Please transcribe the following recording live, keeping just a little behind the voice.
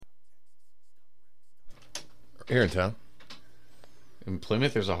here in town. In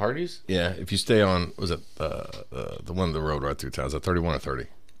Plymouth, there's a Hardee's? Yeah, if you stay on, was it the one of the road right through town? Is it 31 or 30?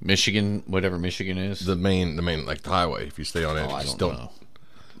 Michigan, whatever Michigan is. The main, like the highway. If you stay on it, I just don't know.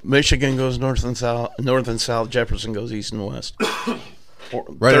 Michigan goes north and south. Jefferson goes east and west.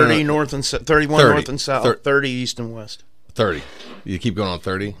 Right 30 north and 31 30. north and south. 30 east and west. 30. You keep going on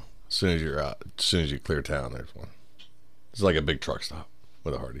 30. As soon as you're out, as soon as you clear town, there's one. It's like a big truck stop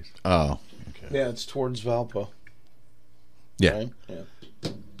with a Hardee's. Oh. Okay. Yeah, it's towards Valpo. Yeah. Right?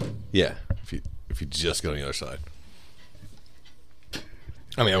 Yeah. If you just go on the other side.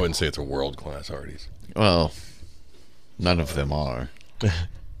 I mean, I wouldn't say it's a world class Hardee's. Well, none of them are.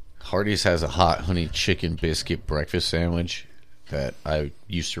 Hardee's has a hot honey chicken biscuit breakfast sandwich that I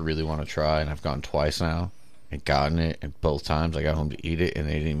used to really want to try, and I've gone twice now and gotten it, and both times I got home to eat it, and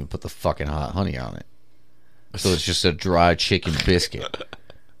they didn't even put the fucking hot honey on it. So it's just a dry chicken biscuit.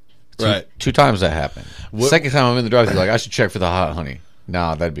 Right. Two times that happened. Second time I'm in the drive-thru, like, I should check for the hot honey.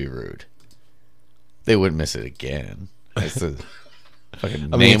 Nah, that'd be rude. They wouldn't miss it again. It's the fucking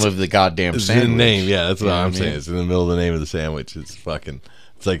name of the goddamn it's sandwich. The name, yeah, that's what I'm saying. saying. It's in the middle of the name of the sandwich. It's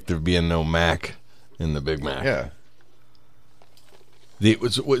like there being no Mac in the Big Mac. Yeah.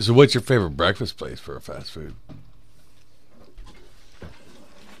 So what's your favorite breakfast place for a fast food?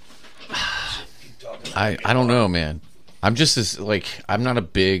 I don't know, man. I'm just I'm not a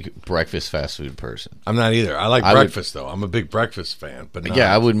big breakfast fast food person. I'm not either. I like breakfast though. I'm a big breakfast fan, but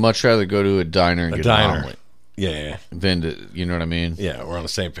I would much rather go to a diner and get an omelet. Yeah. Than to, you know what I mean? Yeah, we're on the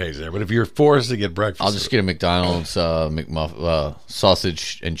same page there. But if you're forced to get breakfast, I'll just get a McDonald's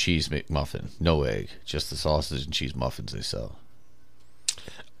sausage and cheese McMuffin, no egg, just the sausage and cheese muffins they sell.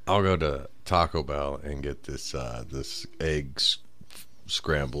 I'll go to Taco Bell and get this eggs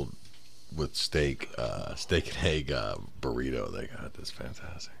scrambled with steak and egg burrito they got. That's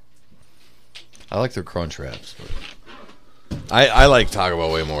fantastic. I like their crunch wraps. But I like Taco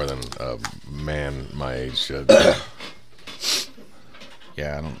Bell way more than a man my age should.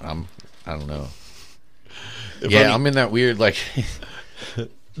 Yeah, I don't know. I'm in that weird like.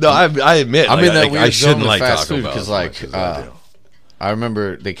 No, I admit I'm in that weird I shouldn't zone like fast Taco food Bell because I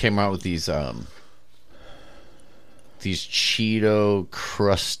remember they came out with these Cheeto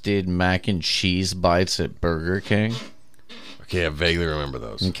crusted mac and cheese bites at Burger King. Okay, I vaguely remember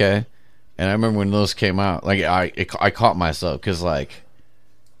those. Okay, and I remember when those came out, like I caught myself because like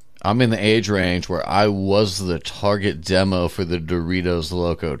I'm in the age range where I was the target demo for the Doritos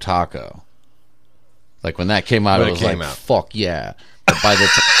Loco Taco. Like when that came out, I was like, "Fuck yeah!" But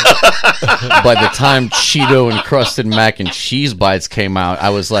by the time Cheeto encrusted mac and cheese bites came out,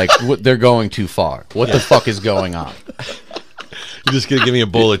 I was like, "They're going too far. What the fuck is going on?" You're just gonna give me a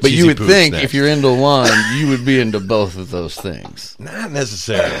bowl of But cheesy you would poops think next. if you're into one, you would be into both of those things. Not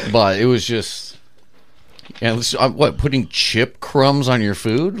necessarily. But it was just, putting chip crumbs on your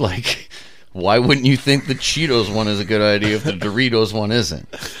food? Like, why wouldn't you think the Cheetos one is a good idea if the Doritos one isn't?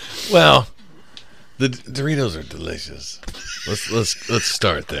 Well, the Doritos are delicious. Let's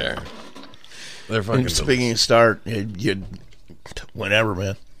start there. They're fucking delicious. Speaking of start, you whenever,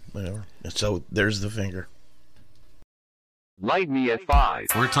 man, whenever. So there's the finger. Light me at 5.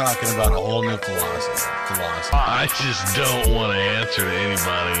 We're talking about a whole new philosophy. I just don't want to answer to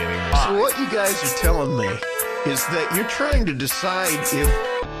anybody anymore. So what you guys are telling me is that you're trying to decide if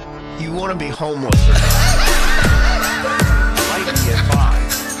you want to be homeless or not. Light me at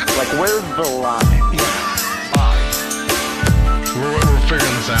 5. Like, where's the line? Yeah. 5. We're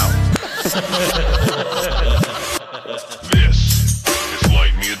figuring this out. This is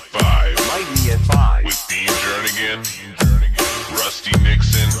Light Me at 5 Light me at 5. with Dean Jernigan, Rusty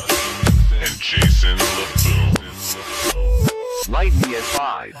Nixon, and Jason LaFoon. Light me at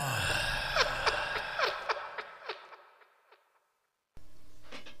 5.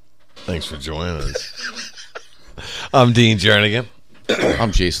 Thanks for joining us. I'm Dean Jernigan.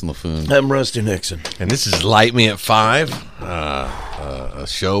 I'm Jason LaFoon. I'm Rusty Nixon. And this is Light Me at 5, a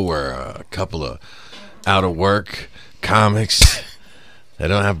show where a couple of out of work comics that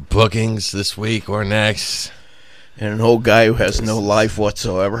don't have bookings this week or next. And an old guy who has no life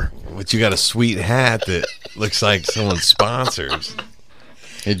whatsoever. But you got a sweet hat that looks like someone's sponsors.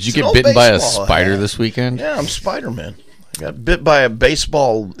 Did you It's get an bitten old by a baseball spider hat. this weekend? Yeah, I'm Spider-Man. I got bit by a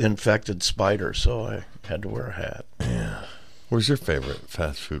baseball-infected spider, so I had to wear a hat. Yeah. Where's your favorite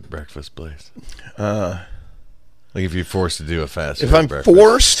fast food breakfast place? Like if you're forced to do a fast food If I'm breakfast.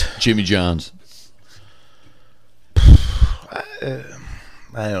 forced, Jimmy John's.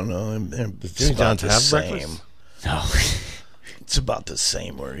 I don't know. Does Jimmy John's have breakfast? No. It's about the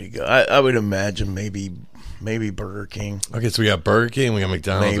same where you go. I would imagine maybe maybe Burger King. Okay, so we got Burger King, we got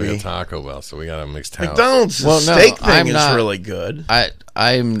McDonald's, we Maybe. got Taco Bell, so we got a mixed house. McDonald's Well, no, steak thing I'm is not- really good. I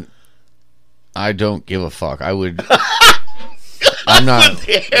don't give a fuck. I would. I'm not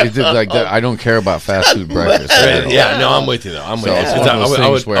it's like that. I don't care about fast food breakfast Yeah, no, I'm with you though. I'm with So you. it's 'Cause one of those I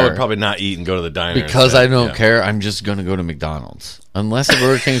would things where- probably not eat and go to the diner because instead. I don't Yeah. care. I'm just gonna go to McDonald's unless the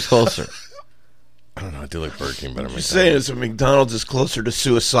Burger King's closer. I don't know. I do like Burger King better. than You're saying McDonald's. is that McDonald's is closer to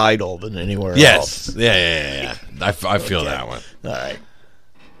suicidal than anywhere Yes. else. Yeah. I feel that one. All right.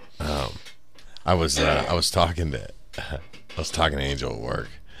 I was talking to Angel at work,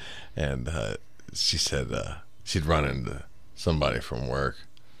 and she said she'd run into somebody from work.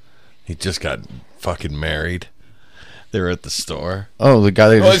 He just got fucking married. They were at the store, Oh, the guy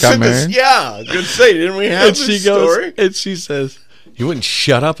that just got married. Yeah, I was gonna say, didn't we have and this she story? goes, and she says, "He wouldn't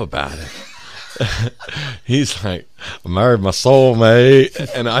shut up about it." He's like, "I married my soulmate,"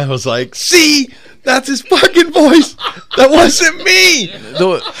 and I was like, "See, that's his fucking voice. That wasn't me."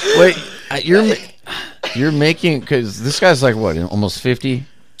 Wait, you're making because this guy's like what, almost 50.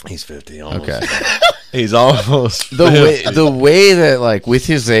 He's 50. Almost. Okay. He's almost The way that like with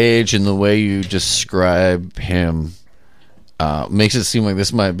his age and the way you describe him makes it seem like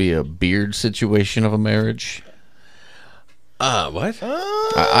this might be a Beard situation of a marriage. What?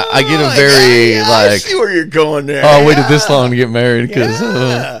 I get a very I like, see where you're going there. oh, waited this long to get married because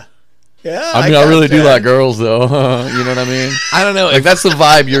Yeah, I mean I really do like girls though. You know what I mean? I don't know. Like that's the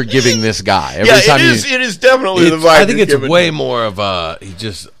vibe you're giving this guy every Yeah, time it is. you. It is definitely the vibe. I think you're it's giving way me. more of he's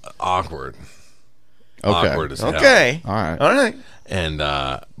just awkward. Okay. Awkward as hell. Okay. All right. All right. And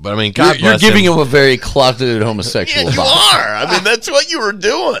but I mean, You're, God you're bless giving him. him a very closeted homosexual Yeah, you vibe. are. I mean, that's what you were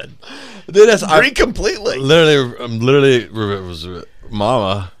doing. Dude, that's Agree completely. literally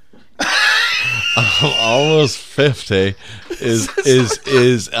Mama. I'm almost 50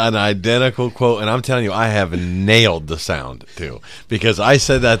 is an identical quote, and I'm telling you, I have nailed the sound too, because I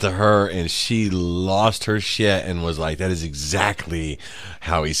said that to her and she lost her shit and was like, that is exactly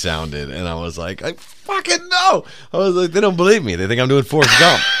how he sounded. And I was like, I fucking know. I was like, they don't believe me, they think I'm doing Forrest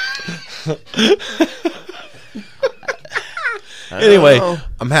Gump. Anyway, know.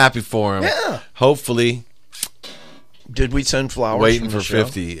 I'm happy for him. Yeah. Hopefully, Did we send flowers? waiting from for the show?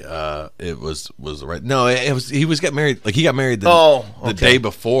 50. It was the right. No, it was. He was getting married. Like he got married the Okay. day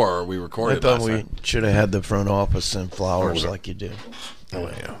before we I recorded. thought last we night. should have had the front office send flowers like you did. Oh,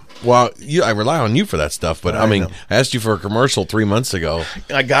 yeah. Well, I rely on you for that stuff, but I mean, know. I asked you for a commercial 3 months ago.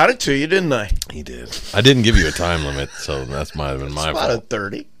 I got it to you, didn't I? He did. I didn't give you a time limit, so that's might have been my About a fault.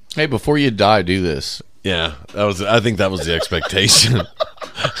 30. Hey, before you die, do this. Yeah, that was. I think that was the expectation.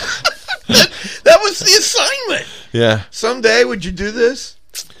 That was the assignment. Yeah. Someday, would you do this?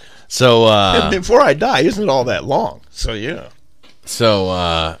 So. And before I die, isn't it all that long? So, yeah. So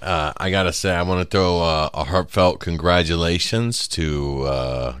I gotta say, I want to throw a heartfelt congratulations to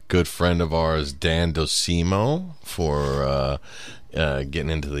a good friend of ours, Dan Docimo, for getting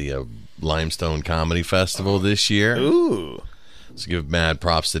into the Limestone Comedy Festival this year. Ooh. Let's give mad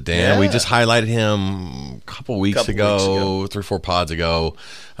props to Dan. We Yeah. just highlighted him a couple weeks ago, weeks ago. 3 or 4 pods ago,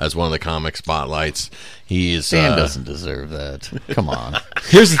 as one of the comic spotlights. He is. Dan doesn't deserve that. Come on.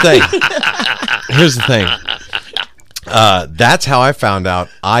 Here's the thing. Here's the thing. That's how I found out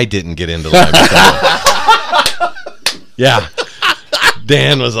I didn't get into Limestone. Yeah.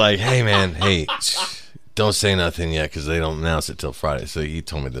 Dan was like, hey, man, hey, don't say nothing yet because they don't announce it till Friday. So he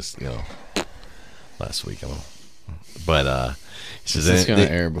told me this, last week. But he says, It's going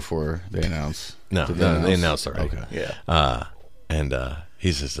to air before they announce. no, Did they announced already. Okay. Yeah. And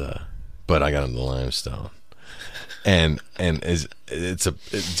he says, but I got into Limestone. And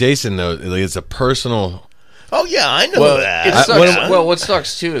Jason knows, like, it's a personal. Oh, yeah, I know that. It sucks. what- Well, what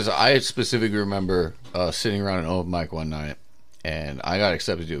sucks too is I specifically remember sitting around an open mic one night, and I got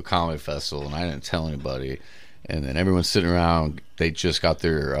accepted to a comedy festival, and I didn't tell anybody. And then everyone's sitting around; they just got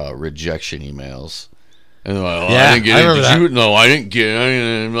their rejection emails, and they're like, "Oh, Yeah, I didn't get I in. remember Did you? that. No, I didn't get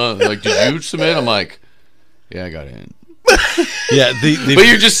in. Like, did you submit?" I'm like, "Yeah, I got in." Yeah, But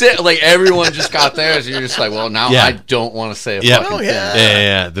you're just sitting like everyone just got theirs. You're just like, well, now Yeah. I don't want to say a Yeah. fucking Oh, yeah. thing.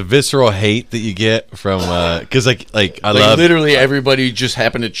 yeah, the visceral hate that you get from because I Like love literally everybody just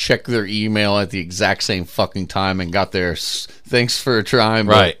happened to check their email at the exact same fucking time and got their thanks for trying,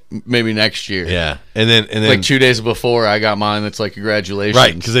 but Right. maybe next year. yeah, and then Like 2 days before I got mine, that's like congratulations.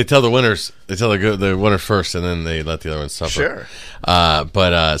 right because they tell the winners the winner first and then they let the other ones suffer. Sure.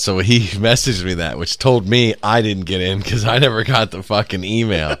 But so he messaged me that, which told me I didn't get in because I never got the fucking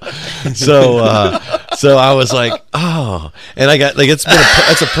email. So I was like, oh, and I got like it's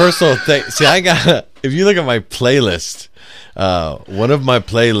a personal thing. See, I got if you look at my playlist, one of my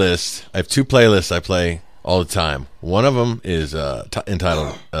playlists, I have 2 playlists I play all the time. One of them is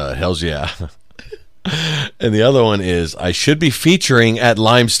entitled "Hell's Yeah," and the other one is "I Should Be Featuring at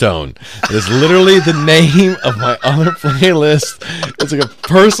Limestone." It is literally the name of my other playlist. It's like a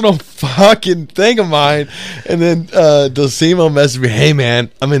personal fucking thing of mine. And then Dosimo messaged me, "Hey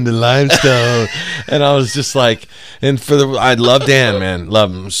man, I'm in the Limestone," and I was just like, I love Dan, man,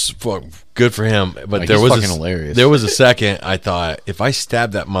 love him. Good for him, but Like, there he's was fucking hilarious. There was a second I thought, if I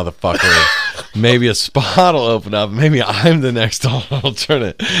stab that motherfucker, maybe a spot will open up. Maybe I'm the next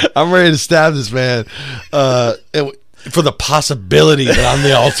alternate. I'm ready to stab this man for the possibility that I'm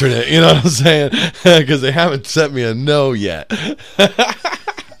the alternate. You know what I'm saying? Because they haven't sent me a no yet.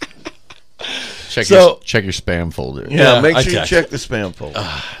 Check So- your spam folder. Yeah, Yeah, make I sure you checked. check the spam folder.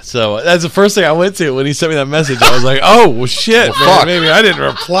 So that's the first thing I went to when he sent me that message. I was like, oh, well, shit, man, fuck. maybe I didn't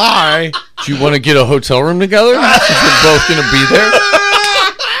reply. Do you want to get a hotel room together? Since we're both going to be there.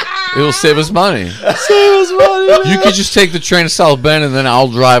 It'll save us money. You could just take the train to South Bend, and then I'll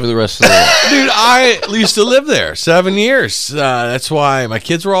drive the rest of the way. Dude, I used to live there 7 years. That's why my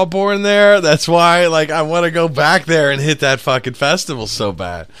kids were all born there. That's why, like, I want to go back there and hit that fucking festival so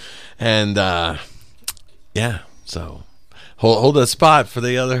bad. And yeah, so hold that spot for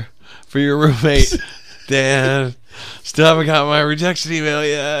your roommate, Dan. Still haven't got my rejection email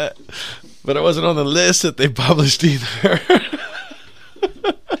yet, but I wasn't on the list that they published either.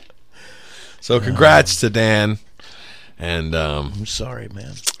 So congrats to Dan. And I'm sorry,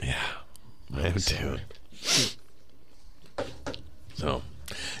 man. I am too. So,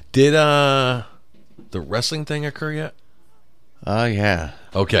 did the wrestling thing occur yet? Oh, yeah.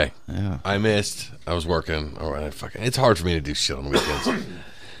 Okay, Yeah. I missed. I was working. All right, it's hard for me to do shit on the weekends.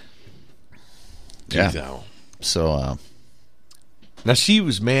 Yeah. Jeez, Al. So, Now she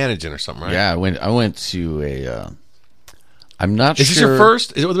was managing or something, right? yeah, I went to a. I'm not Is sure. this your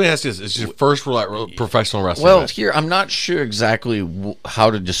first? Let me ask you this: is this your first professional wrestling? Well, match? here I'm not sure exactly how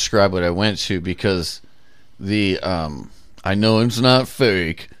to describe what I went to because the I know it's not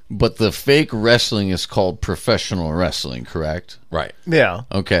fake, but the fake wrestling is called professional wrestling, correct? right? Yeah.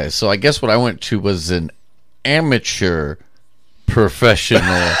 Okay, so I guess what I went to was an amateur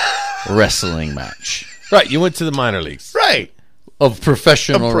professional wrestling match Right. You went to the minor leagues. Right. of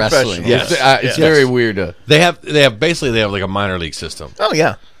professional Of wrestling. professional, yes. It's Yes. very weird. They have like a minor league system. Oh,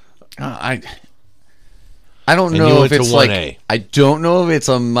 yeah. I don't And know you if went to it's 1A. like I don't know if it's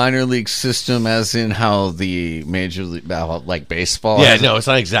a minor league system as in how the major league like baseball. Yeah, has it. no, it's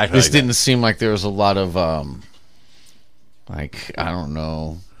not exactly. This like didn't seem like there was a lot of like I don't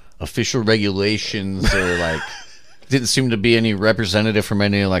know official regulations or like didn't seem to be any representative from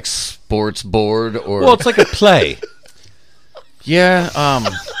any like sports board or That. Well, it's like a play. yeah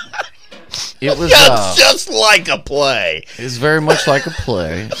it was Just like a play. it's very much like a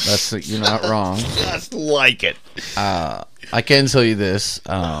play. That's you're not wrong. Just like it. I can tell you this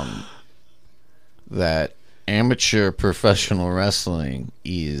that amateur professional wrestling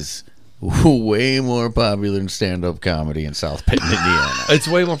is way more popular than stand-up comedy in South Bend, Indiana. It's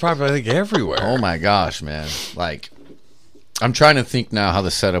way more popular, I think, everywhere. Oh my gosh, man! Like, I'm trying to think now how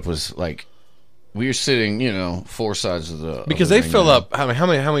the setup was. Like, we were sitting, four sides of the Because of the they ring fill there. up. How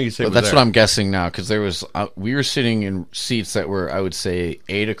many you say? But was that's there? what I'm guessing now because there was we were sitting in seats that were I would say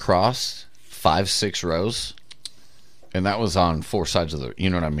 8 across, 5-6 rows, and that was on four sides of the. You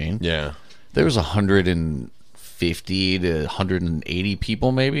know what I mean? Yeah. There was 150 to 180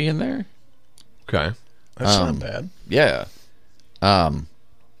 people maybe in there. Okay. That's not bad. Yeah.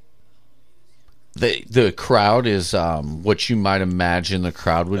 The crowd is what you might imagine the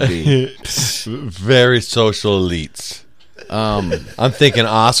crowd would be. Very social elites. I'm thinking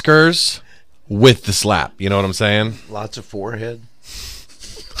Oscars with the slap. You know what I'm saying? Lots of forehead.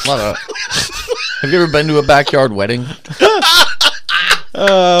 Have you ever been to a backyard wedding?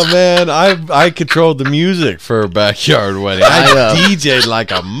 Oh man, I controlled the music for a backyard wedding. I DJ'd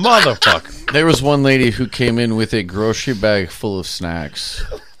like a motherfucker. There was one lady who came in with a grocery bag full of snacks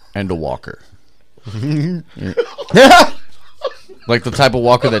and a walker. Like the type of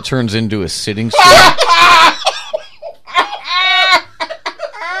walker that turns into a sitting stool.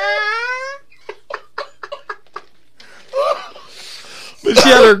 But she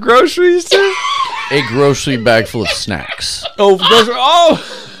had her groceries too. A grocery bag full of snacks. Oh, grocery.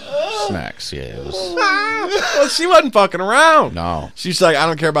 Oh, Snacks, yeah. It was, well, she wasn't fucking around. no. She's like, I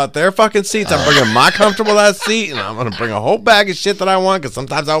don't care about their fucking seats. I'm bringing my comfortable ass seat, and I'm gonna bring a whole bag of shit that I want. Because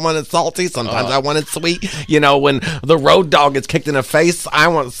sometimes I want it salty, sometimes I want it sweet. When the road dog gets kicked in the face, I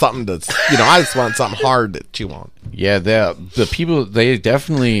want something to, I just want something hard to chew on. Yeah, the people, they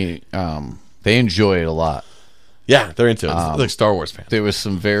definitely, they enjoy it a lot. Yeah, they're into it. They're like Star Wars fans. There was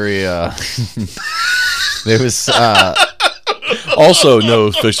some very there was Also, no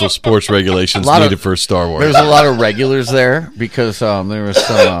official sports regulations lot of- needed for Star Wars. there was a lot of regulars there because there was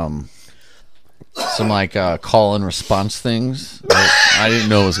some like call and response things that I didn't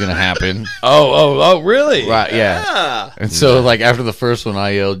know was gonna happen. Oh, really? Right? Yeah. And so like after the first one, I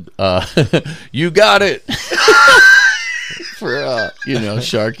yelled, "You got it!" for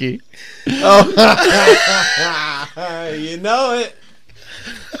Sharky. You know it.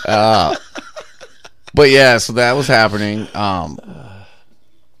 But yeah, so that was happening.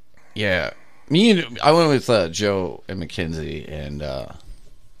 Yeah, I went with Joe and Mackenzie, and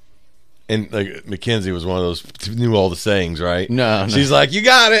like Mackenzie was one of those who knew all the sayings, right? No. She's like, "You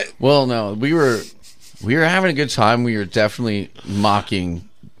got it." well, no, we were having a good time. We were definitely mocking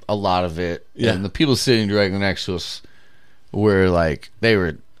a lot of it, Yeah. and the people sitting directly next to us were like, they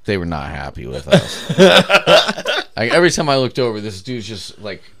were not happy with us. Like every time I looked over, this dude just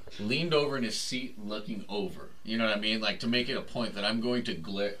like leaned over in his seat, looking over. You know what I mean? Like to make it a point that I'm going to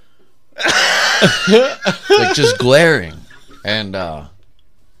glare, like just glaring, and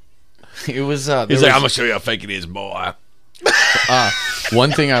it was. He's like, "I'm gonna show you how fake it is, boy."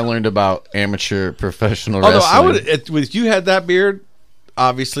 One thing I learned about amateur professional Although wrestling. I would, if you had that beard,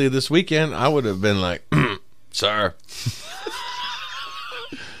 obviously this weekend, I would have been like, "Sir,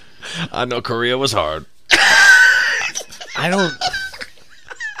 I know Korea was hard." I don't.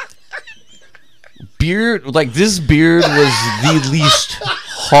 Beard, like this beard was the least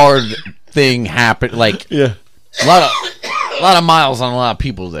hard thing happen. Like Yeah. a lot of miles on a lot of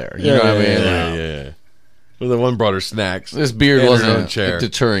people there. You know what I mean? Yeah. Well, the one brought her snacks. This beard And her own wasn't chair.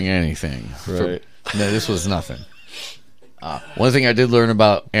 deterring anything. Right. No, this was nothing. One thing I did learn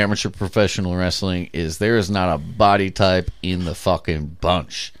about amateur professional wrestling is there is not a body type in the fucking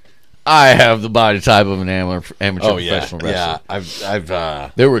bunch. I have the body type of an amateur professional wrestler.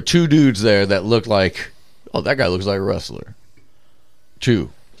 I've There were two dudes there that looked like, oh, that guy looks like a wrestler. Two.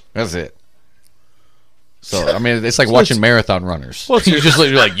 That's it. So, I mean, it's like watching marathon runners. You're just like,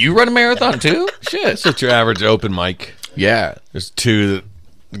 you're like, you run a marathon too? Shit. It's just your average open mic. Yeah. There's two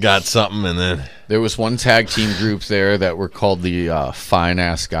that got something, and then There was one tag team group there that were called the Fine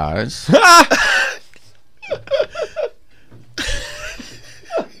Ass Guys.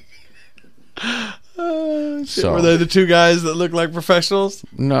 So, were they the two guys that look like professionals?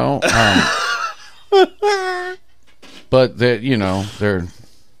 no. But they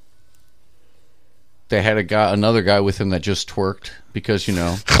had another guy with him that just twerked because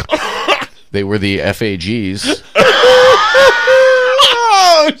they were the FAGs.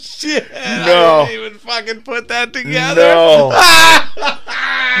 Oh shit! No. I didn't even fucking put that together. No.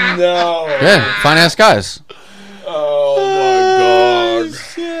 No. Yeah, fine ass guys. Oh my god.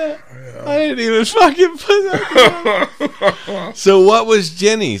 Shit. I didn't even fucking put that together. So what was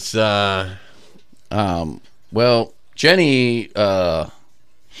Jenny's? Well, Jenny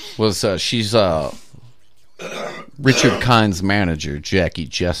was she's Richard Kine's manager, Jackie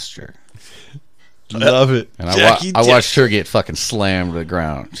Jester, Love it. and Jackie I watched her get fucking slammed to the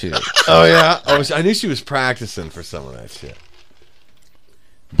ground too. Oh yeah. I knew she was practicing for some of that shit.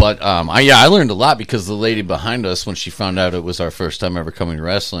 But I learned a lot because the lady behind us, when she found out it was our first time ever coming to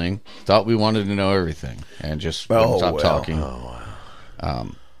wrestling, thought we wanted to know everything and just wouldn't stop talking. Oh wow.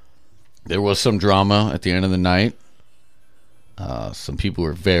 There was some drama at the end of the night. Some people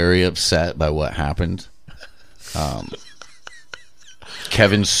were very upset by what happened.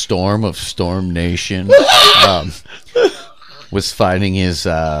 Kevin Storm of Storm Nation was fighting his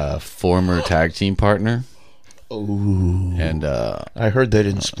former tag team partner. Ooh. And I heard they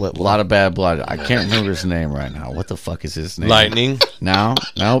didn't split. a lot of bad blood. I can't remember his name right now. What the fuck is his name? Lightning. No,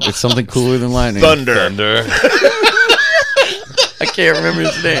 it's something cooler than lightning. Thunder. I can't remember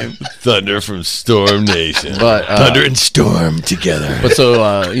his name. Thunder from Storm Nation. But Thunder and Storm together. But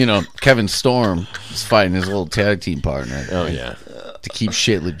so Kevin Storm is fighting his little tag team partner. Oh yeah. To keep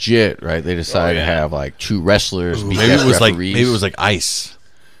shit legit, right? They decided to have like two wrestlers. be Maybe guest it was referees. like Ice.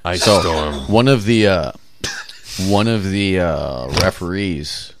 Ice So Storm. one of the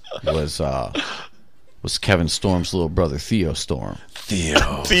referees was Kevin Storm's little brother Theo Storm,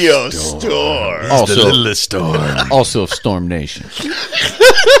 Theo Store. The also littlest Storm. also of Storm Nation.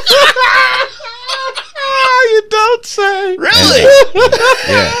 You don't say. Really?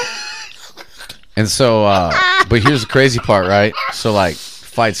 Yeah. And so, but here's the crazy part, right? So like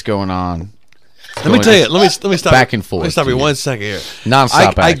fights going on. Let me tell you. Let me stop. Back and forth, Let me stop you dude. 1 second here.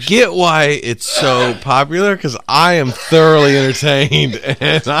 Non-stop I action. get why it's so popular because I am thoroughly entertained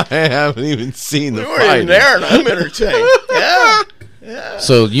and I haven't even seen the We're fight. in there and I'm entertained. Yeah.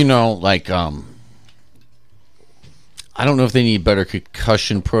 So like I don't know if they need better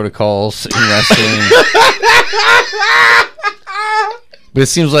concussion protocols in wrestling. But it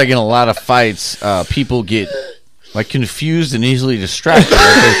seems like in a lot of fights, people get like confused and easily distracted.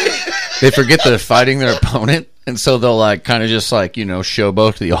 They forget that they're fighting their opponent, and so they'll like kind of just like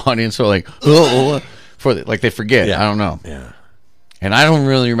showboat to the audience or like like they forget. Yeah. I don't know. Yeah. And I don't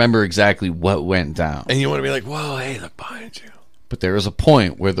really remember exactly what went down. And you want to be like, whoa, hey, look behind you. But there was a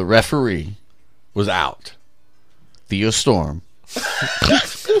point where the referee, Was out. Theo Storm,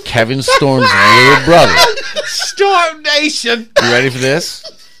 Kevin Storm's little brother. Storm Nation. You ready for this?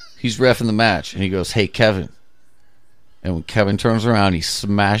 He's reffing the match, and he goes, "Hey, Kevin." And when Kevin turns around, he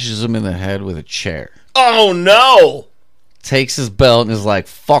smashes him in the head with a chair. Oh, no. Takes his belt and is like,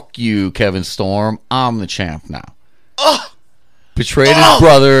 "Fuck you, Kevin Storm. I'm the champ now." Betrayed his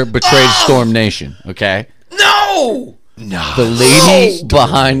brother, betrayed Storm Nation, okay? No. The lady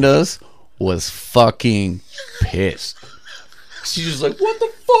behind us was fucking pissed. She's just like, "What the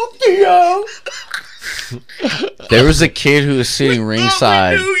fuck, Theo?" There was a kid who was sitting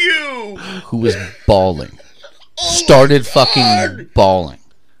ringside who was bawling. Started fucking bawling.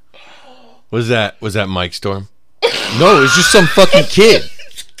 Was that Mike Storm? No, it was just some fucking kid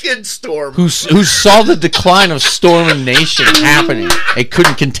Kid Storm. who saw the decline of Storm Nation happening and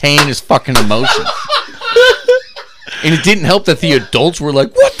couldn't contain his fucking emotions. And it didn't help that the adults were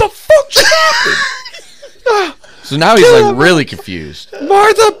like, "What the fuck just happened?" So now he's like really confused.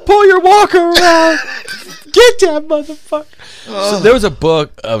 Martha, pull your walker around. Get that motherfucker. So there was a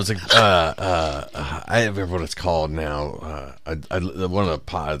book. I was like, I remember what it's called now. One of the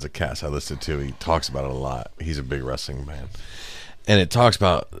podcasts I listened to, he talks about it a lot. He's a big wrestling fan. And it talks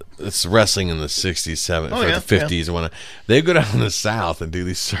about it's wrestling in the 60s, 70s, the 50s, and whatnot. They go down in the South and do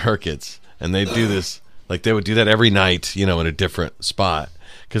these circuits, and they do this, like they would do that every night, in a different spot.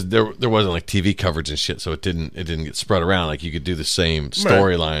 Because there wasn't like TV coverage and shit, so it didn't get spread around. Like you could do the same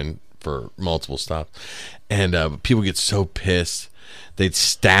storyline for multiple stops, and people get so pissed they'd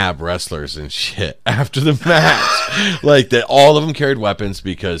stab wrestlers and shit after the match. Like that, all of them carried weapons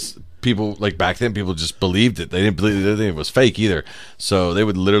because people like back then people just believed it. They didn't believe it was fake either, so they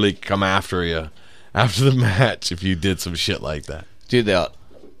would literally come after you after the match if you did some shit like that. Dude, the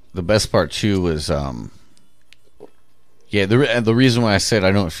best part too was the reason why I said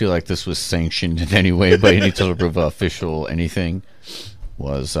I don't feel like this was sanctioned in any way by any type of official anything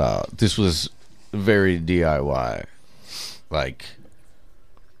was this was very DIY, like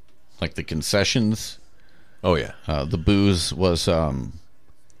the concessions. Oh yeah, The booze was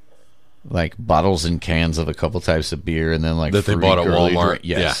like bottles and cans of a couple types of beer, and then like that they free bought at girly Walmart. drink.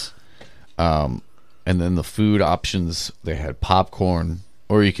 Yes. And then the food options, they had popcorn,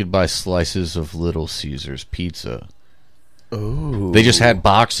 or you could buy slices of Little Caesars pizza. Ooh. They just had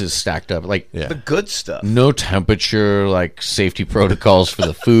boxes stacked up, like Yeah. The good stuff. no temperature, like safety protocols for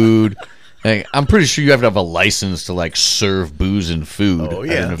the food. Like, I'm pretty sure you have to have a license to like serve booze and food Oh, at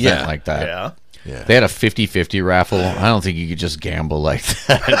yeah. an event Yeah. like that. Yeah. Yeah. They had a 50-50 raffle. I don't think you could just gamble like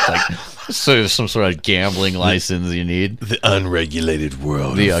that. Like, so there's some sort of gambling license you need. The unregulated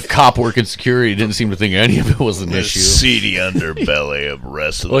world. The cop working security didn't seem to think any of it was an The issue. seedy underbelly of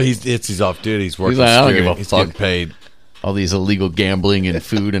wrestling. Well, he's off duty. He's working. He's like, I don't give security. a He's fuck. getting paid. All these illegal gambling and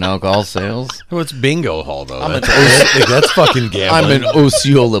food and alcohol sales. What's bingo hall though? That's fucking I'm gambling. an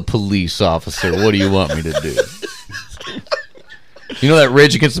Osceola police officer. What do you want me to do? You know that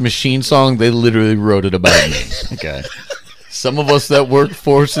Rage Against the Machine song? They literally wrote it about me. Okay. Some of us that work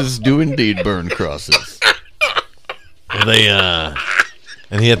forces do indeed burn crosses. Well,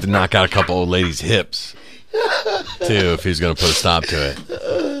 and he had to knock out a couple old ladies' hips too if he was going to put a stop to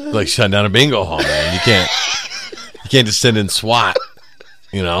it. Like shutting down a bingo hall, man. You can't just send in SWAT.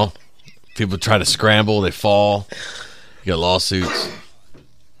 People try to scramble, they fall. You got lawsuits.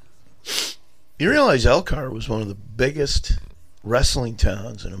 You realize Elkhart was one of the biggest wrestling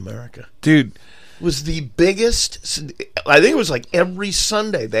towns in America. Dude, Was the biggest. I think it was like every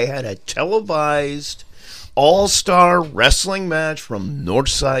Sunday they had a televised all-star wrestling match from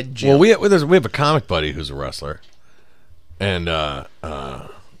Northside Gym. well, we have a comic buddy who's a wrestler, and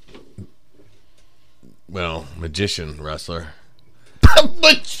magician wrestler.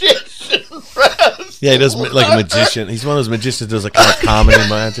 magician wrestling. Yeah, he does like a magician. He's one of those magicians that does like kind of comedy and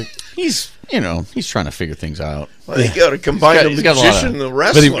magic. He's trying to figure things out. Well, you got to combine He's the got a lot magician of- and the But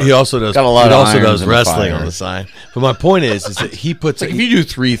wrestler. he also does. Got a lot he of also irons does in the wrestling fire. on the side. But my point is that he puts. Like if you do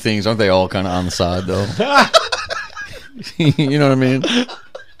three things, aren't they all kind of on the side though? You know what I mean?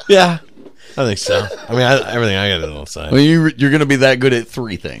 Yeah, I think so. I mean, everything I got it on the side. Well, you're going to be that good at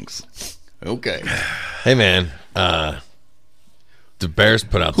three things. Okay. Hey, man, the Bears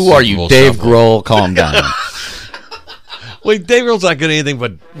put out. the Who are Super you, Bowl Dave shuffle. Grohl? Calm down. Wait, Dave Grohl's not good at anything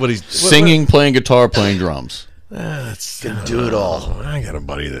but what he's Singing, playing guitar, playing drums. Can do it all. I got a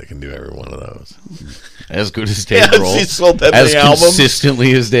buddy that can do every one of those. As good as Dave Yeah, Grohl. he sold that as many albums.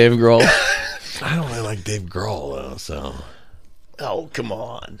 consistently as Dave Grohl. I don't really like Dave Grohl though, so Oh, come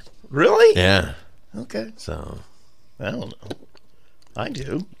on. Really? yeah. Okay. So I don't know. I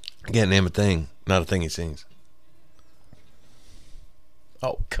do. I can't name a thing. Not a thing he sings.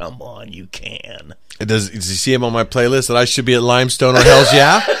 Oh, come on. You can. Does you see him on my playlist that I should be at Limestone or Hell's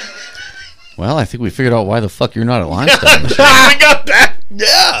Yeah? Well, I think we figured out why the fuck you're not at Limestone. I got that.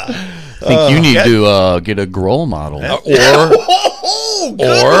 Yeah. I think you need to get a Grohl model. Oh,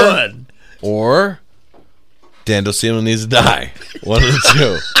 good one. Or Dan Docino needs to die. One of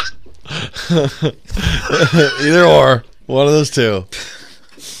the two. Either or. One of those two.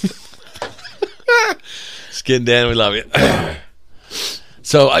 Skin Dan, we love you.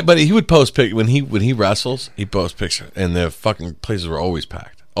 So, but he would post pic when he wrestles. He posts pictures, and the fucking places were always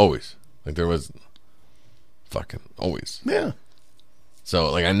packed. Always, like there was, fucking always. Yeah.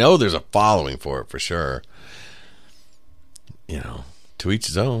 So, like I know there's a following for it for sure. You know, to each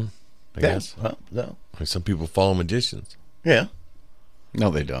his own. I guess. Well, no. Like some people follow magicians. Yeah. No,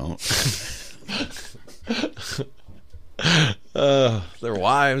 they don't. Their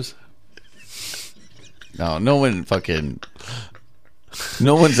wives. No one fucking.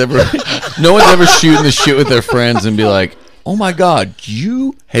 No one's ever shooting the shit with their friends and be like, "Oh my god,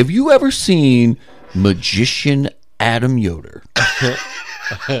 have you ever seen magician Adam Yoder?"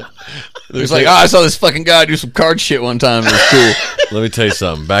 It's like, I saw this fucking guy do some card shit one time. It was cool. Let me tell you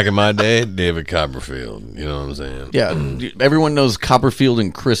something. Back in my day, David Copperfield. You know what I'm saying? Yeah, everyone knows Copperfield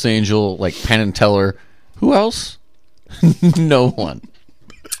and Chris Angel, like Penn and Teller. Who else? No one.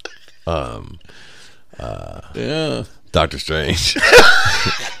 Yeah. Doctor Strange.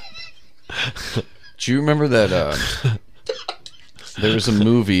 Do you remember that there was a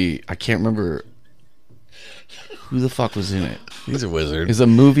movie, I can't remember who the fuck was in it. He's a wizard. It's a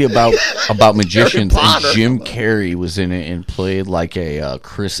movie about magicians, and Potter. Jim Carrey was in it and played like a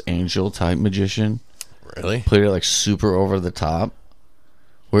Chris Angel type magician. Really? Played it like super over the top,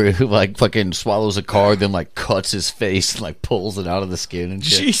 where he like fucking swallows a card, then like cuts his face and like pulls it out of the skin and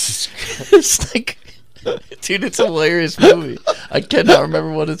shit. Jesus. It's like, dude, it's a hilarious movie. I cannot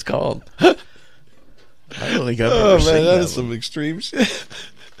remember what it's called. I don't think I've Oh ever seen man, that that is some extreme shit.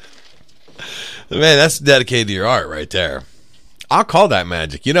 Man, that's dedicated to your art right there. I'll call that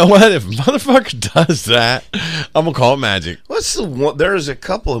magic. You know what? If a motherfucker does that, I'm gonna call it magic. What's the one? There's a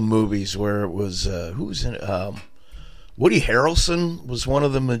couple of movies where it was who was in it? Woody Harrelson was one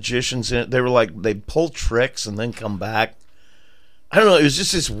of the magicians in it. They were like they pull tricks and then come back. I don't know. It was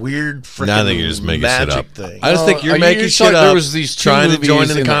just this weird freaking Now I think you're just making shit magic up. thing. I just think you're Are making you shit talking- up. There was these two trying to movies join in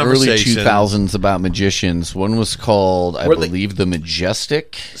the early conversation. 2000s about magicians. One was called, I Were they- believe, The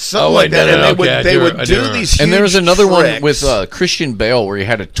Majestic. Something Oh, like wait, that. no, And no, they okay, would I they do- would I do do. these. And there was huge another one tricks. with Christian Bale where he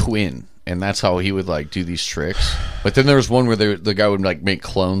had a twin, and that's how he would like do these tricks. But then there was one where the guy would like make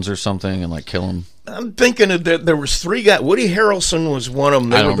clones or something and like kill him. I'm thinking of that there was three guys. Woody Harrelson was one of them.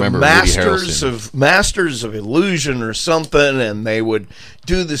 They I don't were the remember Woody masters of illusion or something, and they would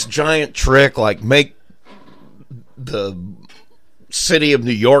do this giant trick like make the city of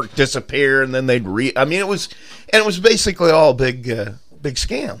New York disappear, and then they'd I mean, it was basically all a big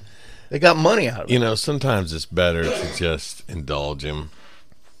scam. They got money out of it. You know, sometimes it's better to just indulge him.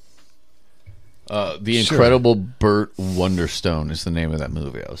 The Incredible Burt Wonderstone is the name of that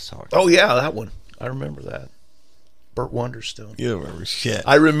movie I was talking about. Oh yeah, that one. I remember that. Burt Wonderstone. You don't remember shit.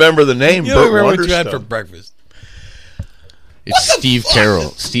 I remember the name. You don't Burt remember what you had Wonderstone. for breakfast. It's Steve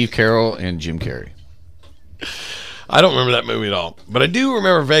Carell. Steve Carell and Jim Carrey. I don't remember that movie at all, but I do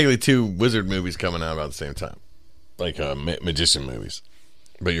remember vaguely two wizard movies coming out about the same time, like magician movies.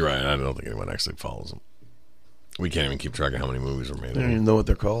 But you're right; I don't think anyone actually follows them. We can't even keep track of how many movies were made. I don't even know what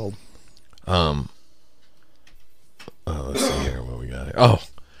they're called. Let's see here what we got here. Oh,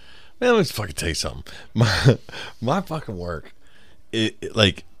 man, let me fucking tell you something. My fucking work,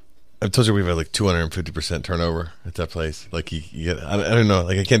 like I've told you we've had like 250% turnover at that place. Like you get, I don't know,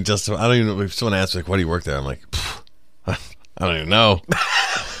 like I can't justify. I don't even know if someone asks me like, "Why do you work there?" I'm like, I don't even know.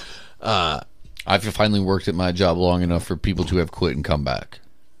 I've finally worked at my job long enough for people to have quit and come back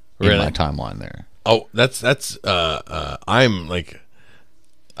Really? in my timeline there. Oh, that's I'm like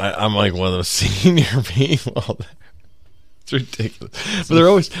I'm like one of those senior people. It's ridiculous,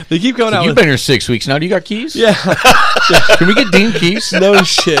 but they keep going out. You've with, been here 6 weeks now. Do you got keys? yeah, Can we get Dean keys? no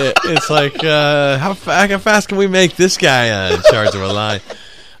shit. It's like how fast can we make this guy in charge of a line?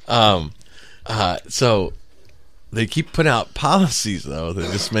 So they keep putting out policies though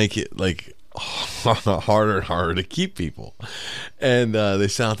that just make it like harder and harder to keep people. And they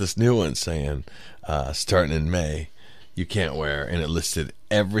sent out this new one saying, starting in May, you can't wear, and it listed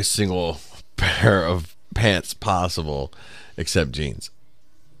every single pair of pants possible except jeans.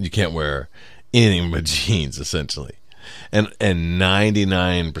 You can't wear anything but jeans, essentially. And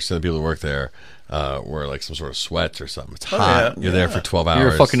 99% of the people who work there wear like some sort of sweats or something. It's hot. yeah. You're there for 12 hours. You're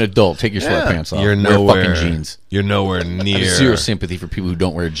a fucking adult. Take your sweatpants off. You're Wear nowhere. fucking jeans. You're nowhere I have near zero sympathy for people who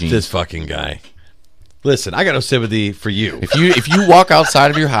don't wear jeans. this fucking guy. Listen, I got no sympathy for you. If you walk outside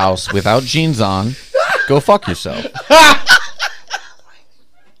of your house without jeans on, go fuck yourself.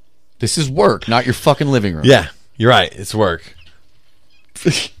 This is work, not your fucking living room. Yeah, you're right. It's work.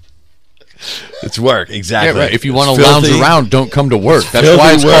 It's work, exactly. Yeah, right. If you want to It's lounge filthy. around, don't come to work. That's filthy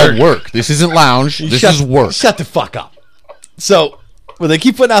why it's work. called work. This isn't lounge. This is work. Shut the fuck up. So, when they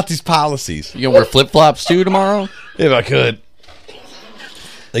keep putting out these policies, You gonna wear flip flops too tomorrow? if I could,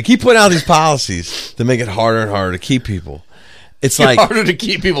 they keep putting out these policies to make it harder and harder to keep people. It's like Harder to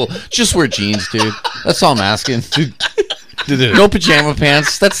keep people. Just wear jeans, dude. That's all I'm asking. dude, No pajama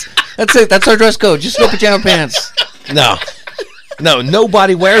pants. That's it. That's our dress code. Just no pajama pants. No,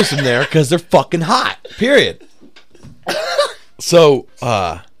 nobody wears them there because they're fucking hot. Period. So,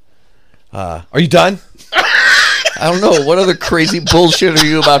 are you done? I don't know. What other crazy bullshit are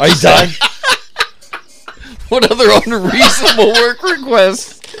you about Are to you say? done? What other unreasonable work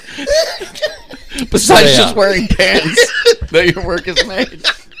requests? Besides Yeah. just wearing pants that your work is made.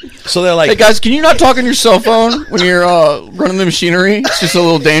 So they're like, Hey guys, can you not talk on your cell phone when you're running the machinery? It's just a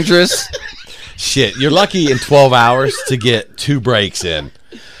little dangerous. shit, you're lucky in 12 hours to get 2 breaks in.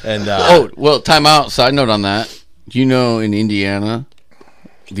 And Time out. Side note on that. Do you know in Indiana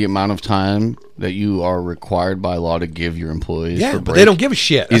the amount of time that you are required by law to give your employees yeah, for but break they don't give a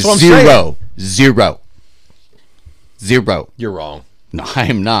shit. That's is what I'm saying. Zero. You're wrong. No, I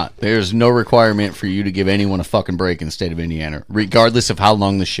am not. There's no requirement for you to give anyone a fucking break in the state of Indiana, regardless of how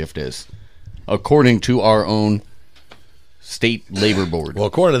long the shift is, according to our own state labor board. Well,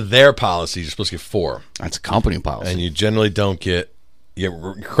 according to their policies, you're supposed to get 4. That's a company policy. And you generally don't get...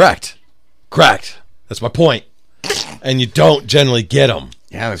 Correct. That's my point. And you don't generally get them.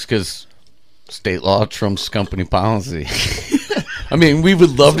 Yeah, that's because state law trumps company policy. I mean, we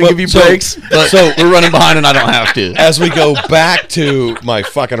would love to give you breaks, but we're running behind and I don't have to. As we go back to my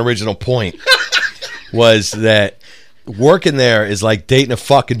fucking original point, was that working there is like dating a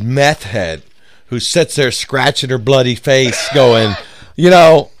fucking meth head who sits there scratching her bloody face going,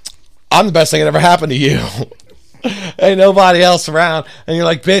 I'm the best thing that ever happened to you. Ain't nobody else around. And you're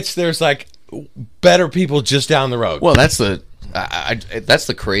like, bitch, there's like better people just down the road. Well, that's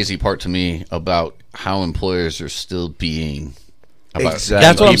the crazy part to me about how employers are still being about Exactly.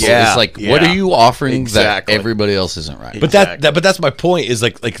 That's what I'm people. saying. It's like, what are you offering Exactly. that everybody else isn't right? But but that's my point. Is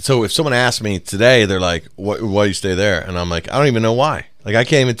like so if someone asked me today, they're like, why do you stay there? And I'm like, I don't even know why. Like I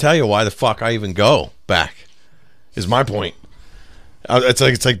can't even tell you why the fuck I even go back. Is my point. It's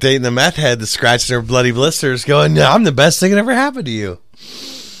like dating the meth head that scratched their bloody blisters, going, no, I'm the best thing that ever happened to you.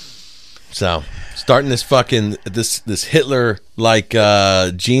 So starting this fucking this Hitler like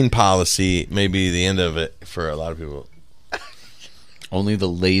gene policy may be the end of it for a lot of people. Only the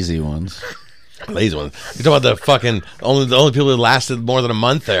lazy ones. Lazy ones. You're talking about the fucking only people who lasted more than a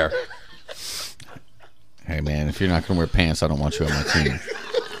month there. Hey man, if you're not gonna wear pants, I don't want you on my team.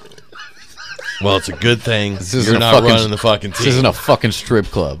 Well, it's a good thing isn't you're a not fucking- running the fucking This team. isn't a fucking strip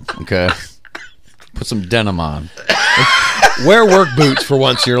club, okay? Put some denim on. Wear work boots for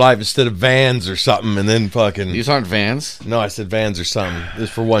once in your life instead of Vans or something, and then fucking. These aren't Vans No, I said Vans or something. This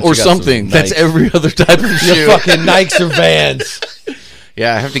for once. or you got some something. Nikes. That's every other type of Your shoe. fucking Nikes or Vans.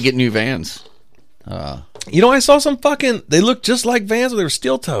 Yeah, I have to get new Vans. You know, I saw some fucking. They looked just like Vans, but they were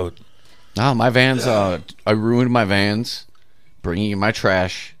steel-toed. No, my Vans. I ruined my Vans, bringing in my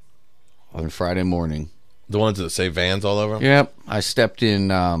trash on Friday morning. The ones that say Vans all over them. Yep, I stepped in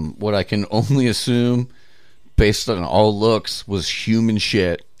what I can only assume, based on all looks, was human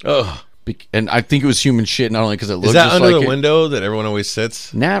shit. Ugh. And I think it was human shit not only because it looked Is that just under like the it. window that everyone always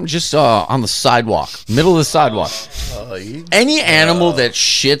sits? Nah, I'm just on the sidewalk, middle of the sidewalk. Any animal that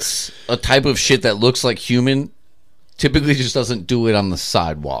shits a type of shit that looks like human typically just doesn't do it on the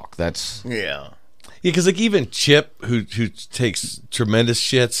sidewalk. That's Yeah. Yeah, because like even Chip, who takes tremendous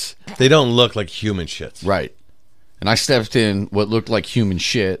shits, they don't look like human shits. right. And I stepped in what looked like human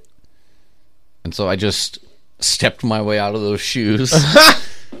shit, and so I just stepped my way out of those shoes,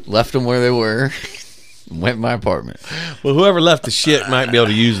 left them where they were, and went to my apartment. Well, whoever left the shit might be able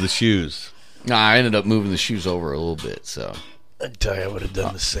to use the shoes. Nah, I ended up moving the shoes over a little bit, so I tell you, I would have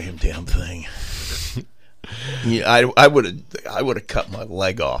done the same damn thing. Yeah, I would have cut my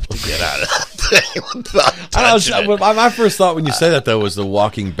leg off to get out of that thing without touching it. My first thought when you said that though was the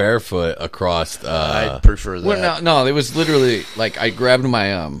walking barefoot across. I prefer that. Well, no, it was literally like I grabbed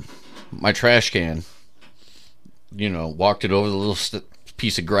my my trash can, walked it over the little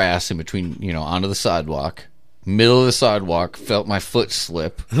piece of grass in between, onto the sidewalk, middle of the sidewalk, felt my foot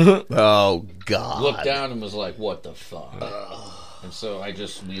slip, Oh God! looked down and was like, "What the fuck?" And so I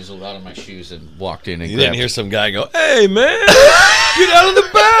just weaseled out of my shoes and walked in and You grabbed didn't hear some guy go, "Hey man, get out of the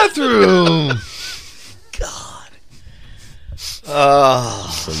bathroom!"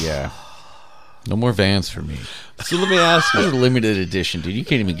 So yeah, no more Vans for me. So let me ask Those you, are limited edition, dude. You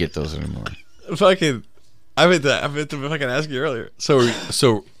can't even get those anymore. I meant to fucking ask you earlier. So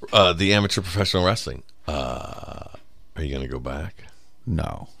the amateur professional wrestling. Are you gonna go back?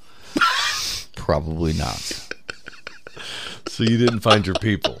 No, probably not. So you didn't find your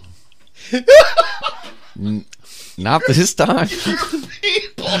people. Not this time.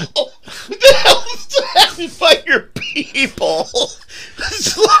 People, what the hell is that? Fight your people.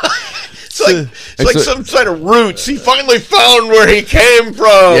 It's like some sort of roots. He finally found where he came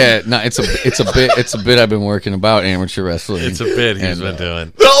from. Yeah, no, it's a bit I've been working about amateur wrestling. It's a bit he's And, been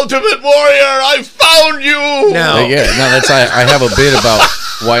doing. The Ultimate Warrior, I found you. Now, I have a bit about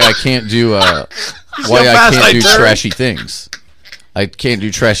why I can't do trashy things. I can't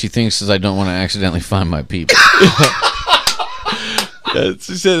do trashy things because I don't want to accidentally find my people.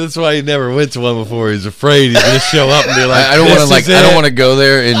 she said that's why he never went to one before. He's afraid he's gonna show up and be like, I don't want to "This is it." to go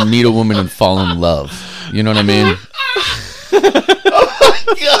there and meet a woman and fall in love. You know what I mean?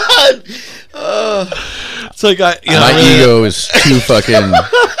 God. It's like My ego is too fucking.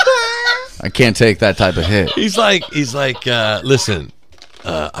 I can't take that type of hit. He's like, listen,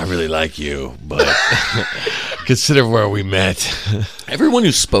 I really like you, but consider where we met. Everyone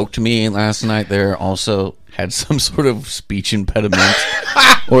who spoke to me last night there also had some sort of speech impediment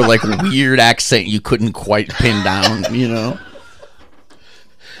or like weird accent you couldn't quite pin down,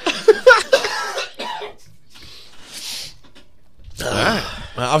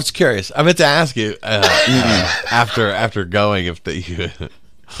 I was curious. I meant to ask you after going if you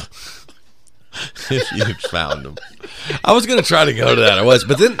found them. I was gonna try to go to that. I was,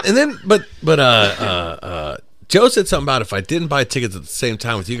 but Joe said something about if I didn't buy tickets at the same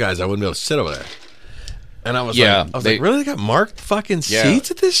time with you guys, I wouldn't be able to sit over there. And I was like, really? They got marked fucking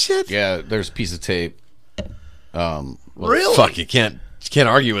seats at this shit? Yeah, there's a piece of tape. Really? Fuck, you can't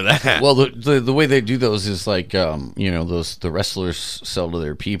argue with that. Well, the way they do those is like, the wrestlers sell to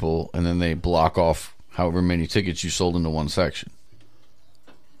their people, and then they block off however many tickets you sold into one section.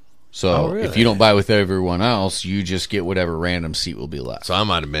 So if you don't buy with everyone else, you just get whatever random seat will be left. So I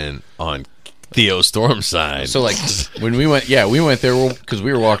might have been on Theo Storm's side. So like when we went there because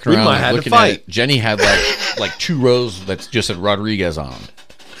we were walking around like, looking at it. Jenny had like 2 rows that just said Rodriguez on them.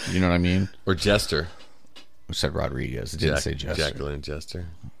 You know what I mean? Or Jester. It said Rodriguez. It didn't say Jester. Jacqueline Jester.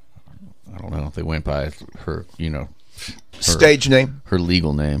 I don't know. They went by her, Stage name. her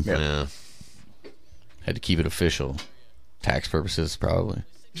legal name. Yeah. Had to keep it official. Tax purposes, probably.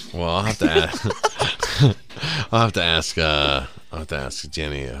 Well, I'll have to ask. I'll have to ask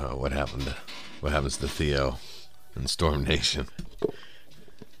Jenny what happens to Theo and Storm Nation.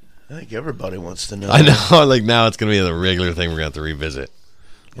 I think everybody wants to know. I know. Like now, it's going to be the regular thing we're going to have to revisit.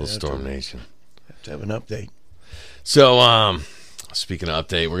 Little Storm Nation. Have to have an update. So, speaking of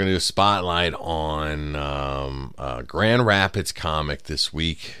update, we're going to do a spotlight on Grand Rapids comic this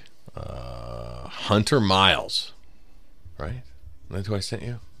week. Hunter Miles, right? That's who I sent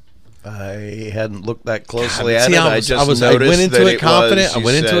you. I hadn't looked that closely at it. I went into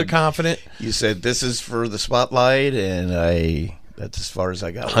it confident. You said this is for the spotlight, and that's as far as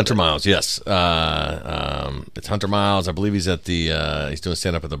I got. Hunter Miles, yes. It's Hunter Miles. I believe he's at he's doing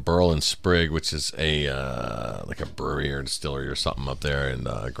stand up at the Burl and Sprig, which is like a brewery or distillery or something up there in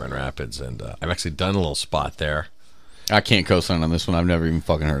Grand Rapids. And I've actually done a little spot there. I can't co-sign on this one. I've never even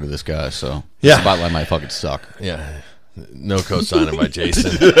fucking heard of this guy, so Yeah. the spotlight might fucking suck. Yeah. No co-signing by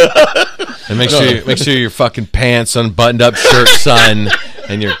Jason. And make sure your fucking pants unbuttoned up, shirt, son,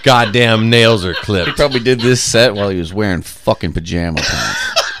 and your goddamn nails are He clipped. probably did this set while he was wearing fucking pajama pants.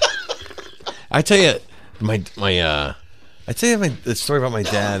 I tell you, the story about my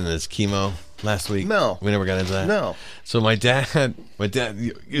dad and his chemo last week. No. We never got into that. No. So my dad, it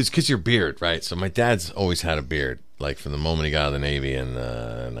was because your beard, right? So my dad's always had a beard, like from the moment he got out of the Navy in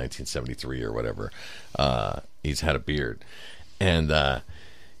 1973 or whatever. He's had a beard, and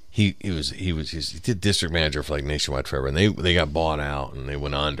he did district manager for like Nationwide forever, and they got bought out and they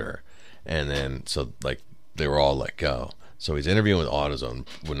went under, and then so like they were all let go. So he's interviewing with AutoZone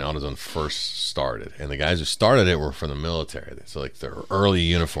when AutoZone first started, and the guys who started it were from the military. So like their early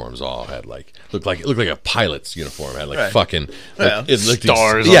uniforms all had like looked like a pilot's uniform. It had like fucking it looked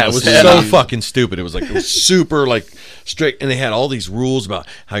Stars on Yeah, the it was sleeve. so fucking stupid. It was super like strict, and they had all these rules about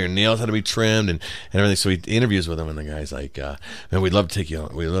how your nails had to be trimmed and everything. So he interviews with them, and the guy's like, "Man, we'd love to take you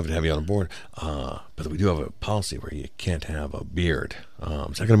on. We'd love to have you on board, but we do have a policy where you can't have a beard.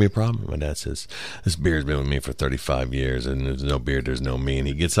 Is that going to be a problem?" My dad says, "This beard's been with me for 35 years, and there's no beard, there's no me." And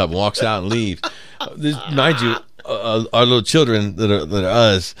he gets up and walks out and leaves. Mind you, our little children that are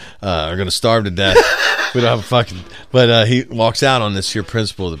us are going to starve to death. We don't have a fucking. But he walks out on this here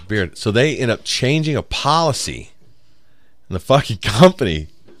principle of the beard. So they end up changing a policy in the fucking company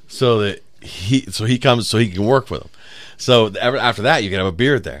so that he comes so he can work with them. So after that, you can have a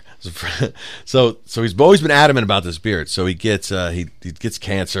beard there. So he's always been adamant about this beard. So he gets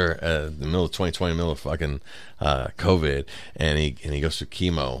cancer in the middle of 2020, middle of fucking COVID, and he goes through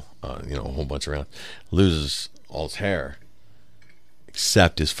chemo, a whole bunch of rounds, loses all his hair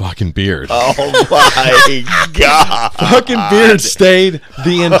except his fucking beard. Oh my god! Fucking beard stayed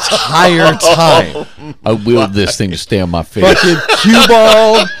the entire time. I willed this thing to stay on my face. Fucking cue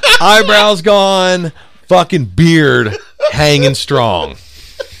ball, eyebrows gone, fucking beard hanging strong.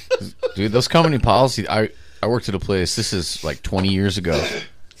 Dude, those company policies, I worked at a place, this is like 20 years ago.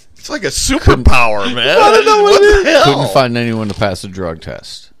 It's like a superpower, man. What the hell? Couldn't find anyone to pass a drug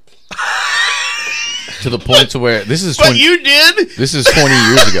test. To the point to where this is But 20, you did? this is 20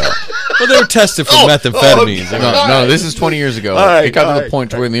 years ago. Well, they were tested for methamphetamines. okay. No, this is 20 years ago. All right, it got all to the right.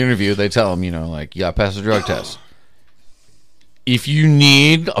 point to where in the interview they tell him, you gotta pass a drug test. If you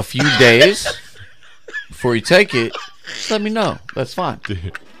need a few days before you take it, just let me know. That's fine.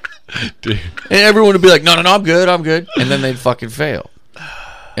 Dude. And everyone would be like, no, I'm good. And then they'd fucking fail.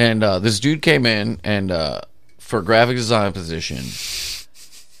 And this dude came in and for a graphic design position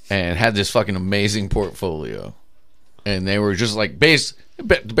and had this fucking amazing portfolio. And they were just like, based on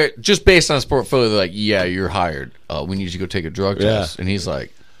his portfolio, they're like, yeah, you're hired. We need you to go take a drug test. And he's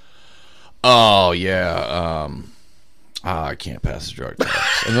like, oh, yeah, I can't pass the drug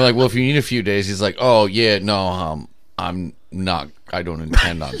test. And they're like, well, if you need a few days, he's like, oh, yeah, no, I don't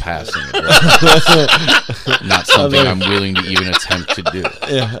intend on passing a drug test. Not something I'm willing to even attempt to do.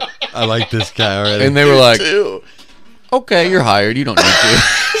 Yeah, I like this guy already. And they were like, Ew. okay, you're hired. You don't need to.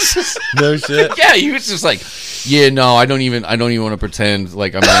 No shit. Yeah, he was just like, yeah, no, I don't even want to pretend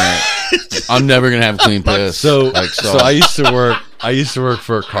like I'm never gonna have clean piss. So I used to work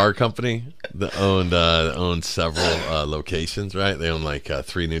for a car company that owned several locations. Right, they own like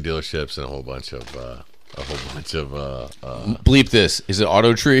 3 new dealerships and a whole bunch of bleep this. Is it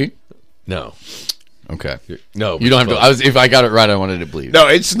Auto Tree? no, Okay. no. You don't have to. If I got it right, I wanted to bleep. No,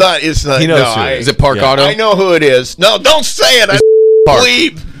 it's not. It's not. He knows no, who it I, Is it Park Yeah. Auto? I know who it is. No, don't say it. I Park.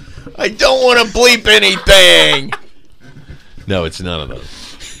 bleep. I don't want to bleep anything. No, it's none of those.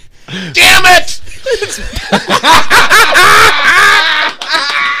 Damn it!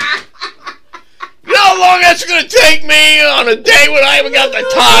 You know how long that's going to take me on a day when I haven't got the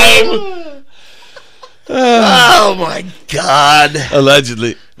time? Oh my God.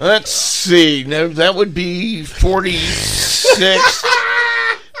 Allegedly. Let's see. Now, that would be 46,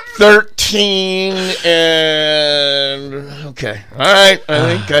 13, and okay. All right.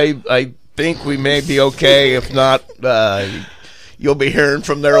 I think we may be okay. If not, you'll be hearing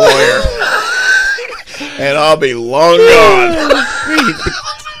from their lawyer, and I'll be long gone.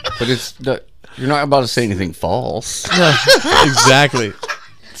 But you're not about to say anything false. Exactly.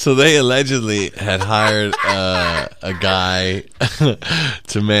 So they allegedly had hired a guy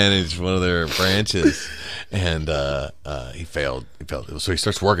to manage one of their branches, and he failed. So he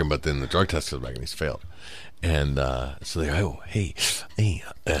starts working, but then the drug test comes back and he's failed. And so they go, oh, hey,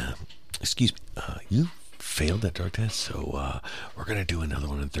 excuse me, you failed that drug test, so we're going to do another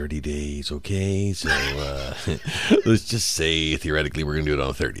one in 30 days, okay? So let's just say, theoretically, we're going to do it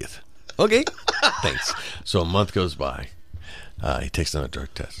on the 30th. Okay, thanks. So a month goes by. He takes another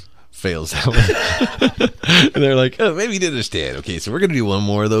drug test. Fails that one. And they're like, oh, maybe you didn't understand. Okay, so we're going to do one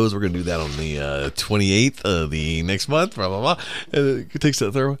more of those. We're going to do that on the 28th of the next month, blah, blah, blah. And he takes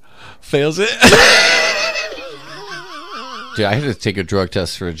that third one. Fails it. Dude, I had to take a drug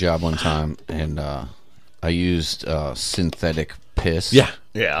test for a job one time, and I used synthetic piss. Yeah.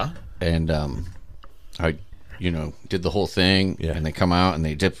 Yeah. And I, did the whole thing. Yeah. And they come out and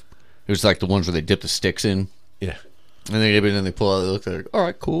they dip. It was like the ones where they dip the sticks in. Yeah. And they dip it in and they pull out. They look like, all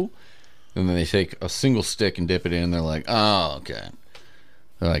right, cool. And then they take a single stick and dip it in. And they're like, oh, okay.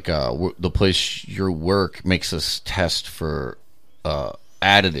 They're like, the place your work makes us test for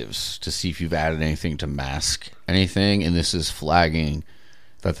additives to see if you've added anything to mask anything, and this is flagging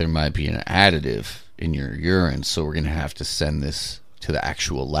that there might be an additive in your urine, so we're going to have to send this to the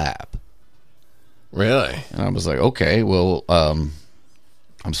actual lab. Really? And I was like, okay, well,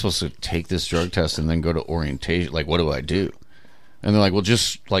 I'm supposed to take this drug test and then go to orientation. Like, what do I do? And they're like, well,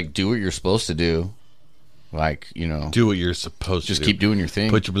 just, like, do what you're supposed to do. Like, you know. Do what you're supposed to do. Just keep doing your thing.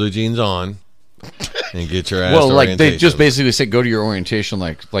 Put your blue jeans on and get your ass well, to like, they orientation. just basically said, go to your orientation.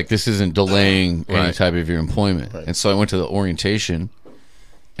 Like this isn't delaying any Right. type of your employment. Right. And so I went to the orientation,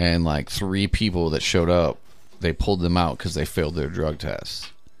 and, like, 3 people that showed up, they pulled them out because they failed their drug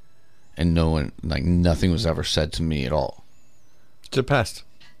test. And no one, like, nothing was ever said to me at all. It's a pest.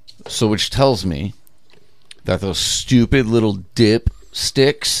 So, which tells me that those stupid little dip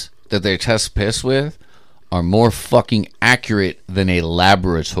sticks that they test piss with are more fucking accurate than a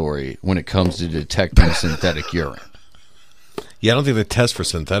laboratory when it comes to detecting synthetic urine. Yeah, I don't think they test for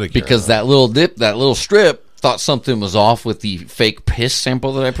synthetic Because that little dip, that little strip, thought something was off with the fake piss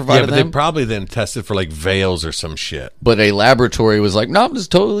sample that I provided but them. they probably then tested for, like, veils or some shit. But a laboratory was like, no, this is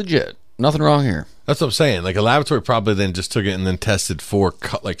totally legit. Nothing wrong here. That's what I'm saying. Like, a laboratory probably then just took it and then tested for,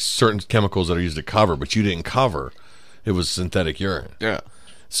 like, certain chemicals that are used to cover, but you didn't cover. It was synthetic urine. Yeah.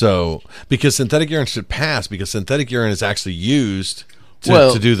 So, because synthetic urine should pass, because synthetic urine is actually used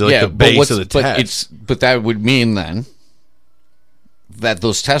to do the base of the test. But that would mean then that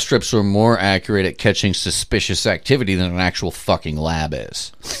those test strips are more accurate at catching suspicious activity than an actual fucking lab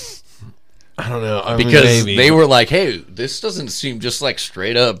is. I don't know. Because they were like, hey, this doesn't seem just like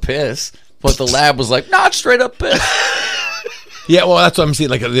straight up piss. But the lab was like, no, it's straight up piss. Yeah, well, that's what I'm seeing.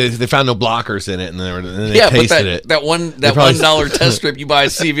 Like, they found no blockers in it, and then they tasted it. That $1 test strip you buy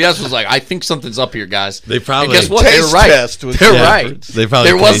at CVS was like, I think something's up here, guys. They probably and guess what? taste They're right. test was They're different. right. They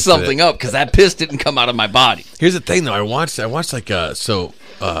probably there was tasted something it. up because that piss didn't come out of my body. Here's the thing, though. I watched like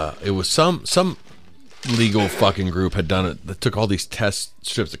it was some legal fucking group had done it that took all these test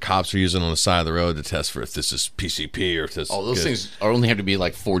strips that cops are using on the side of the road to test for if this is PCP or if this. Oh, those good. things only have to be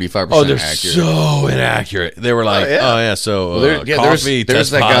like 45% Oh, they're accurate. so inaccurate. They were like, so coffee there's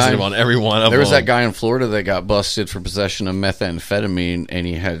test that positive guy, on every one of them. There was that guy in Florida that got busted for possession of methamphetamine, and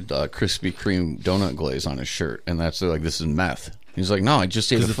he had Krispy Kreme donut glaze on his shirt, and they're like, this is meth. He's like, no, I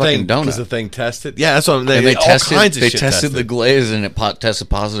just ate a fucking donut. Because the thing tested. Yeah, that's what they all tested. kinds of They shit tested the glaze, and it tested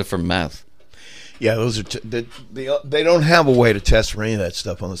positive for meth. Yeah, those are they don't have a way to test for any of that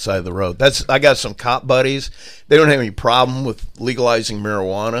stuff on the side of the road. I got some cop buddies. They don't have any problem with legalizing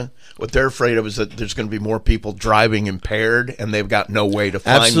marijuana. What they're afraid of is that there's going to be more people driving impaired, and they've got no way to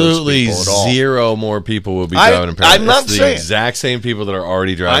find absolutely those people at all. zero more people will be driving impaired. I'm not it's the saying exact same people that are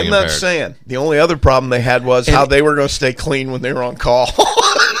already driving I'm impaired. not saying. The only other problem they had was how they were going to stay clean when they were on call.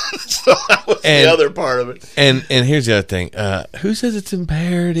 So that was the other part of it. And here's the other thing. Who says it's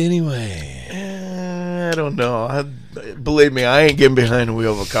impaired anyway? I don't know. Believe me, I ain't getting behind the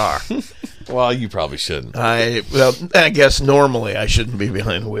wheel of a car. Well, you probably shouldn't. I guess normally I shouldn't be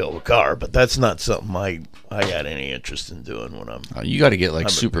behind the wheel of a car, but that's not something I got any interest in doing when I'm. You got to get like I'm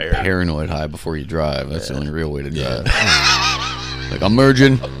super impaired. paranoid high before you drive. That's the only real way to drive. Like, I'm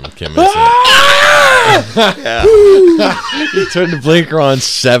merging. Can't miss it. You turn the blinker on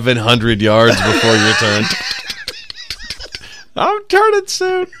 700 yards before your turn. I'm turning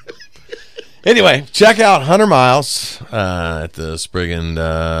soon. Anyway, check out 100 Miles at the Spriggan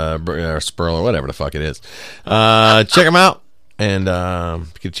or Spurl or whatever the fuck it is. Check him out and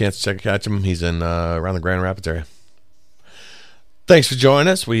get a chance to catch him. He's in around the Grand Rapids area. Thanks for joining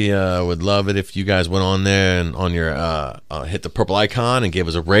us. We would love it if you guys went on there and on your hit the purple icon and gave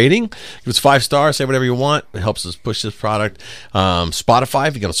us a rating. Give us 5 stars. Say whatever you want. It helps us push this product. Spotify,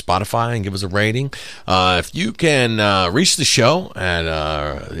 if you go to Spotify and give us a rating. If you can reach the show at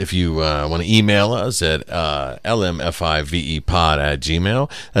if you want to email us at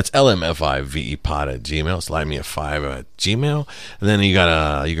lmfivepod@gmail. That's lmfivepod@gmail. It's like me at 5@gmail. And then you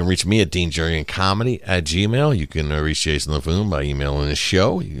can reach me at deanjuriancomedy@gmail. You can reach Jason LaVoon by emailing the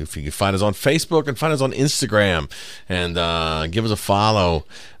show. If you can find us on Facebook and find us on Instagram and give us a follow.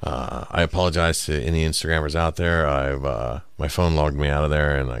 I apologize to any Instagrammers out there. My phone logged me out of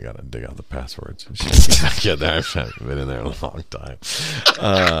there and I gotta dig out the passwords. Get there. I've been in there a long time.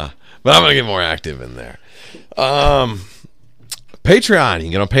 But I'm gonna get more active in there. Patreon. You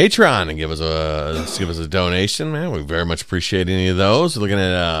can get on Patreon and give us a donation, man. We very much appreciate any of those. We're looking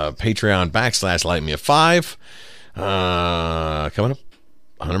at Patreon /LightMeAt5. Coming up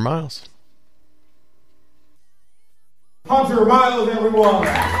 100 miles. 100 miles, everyone.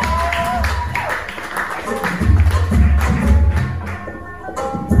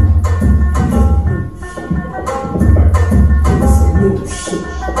 New shit.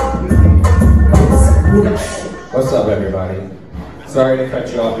 up, everybody? Sorry to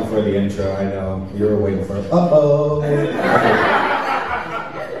cut you off before the intro. I know you were waiting for. Uh-oh.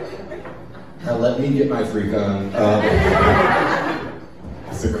 Now let me get my freak on.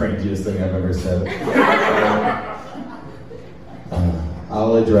 It's the cringiest thing I've ever said.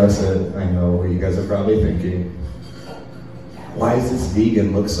 I'll address it. I know what you guys are probably thinking. Why does this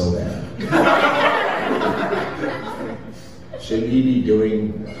vegan look so bad? Shouldn't he be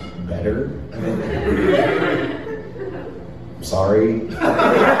doing better? I'm sorry.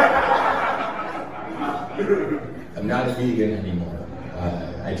 I'm not a vegan anymore.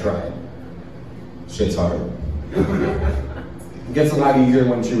 I tried. Shit's hard. It gets a lot easier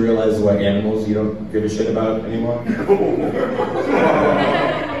once you realize what animals you don't give a shit about anymore.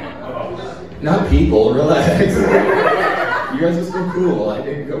 Not people, relax. You guys are so cool. I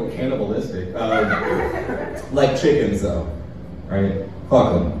didn't go cannibalistic. Like chickens, though. Right?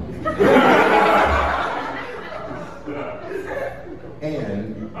 Fuck them.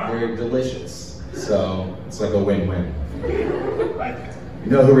 And they're delicious. So it's like a win-win. You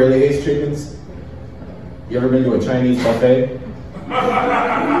know who really hates chickens? You ever been to a Chinese buffet?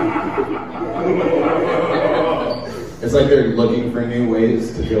 It's like they're looking for new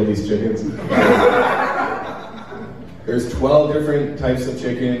ways to kill these chickens. There's 12 different types of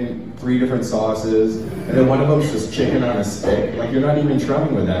chicken, 3 different sauces, and then one of them's just chicken on a stick. Like, you're not even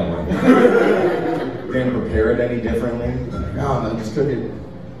trying with that one. They didn't prepare it any differently. Like, oh, no, just cook it,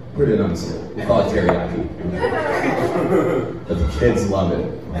 put it on a stick. We call it teriyaki. But the kids love it.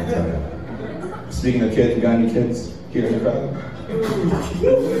 I'll tell you. Speaking of kids, you got any kids here in the crowd?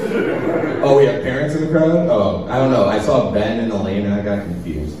 Oh, we have parents in the crowd? Oh, I don't know. I saw Ben and Elena. I got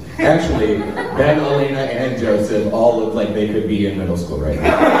confused. Actually, Ben, Elena, and Joseph all look like they could be in middle school right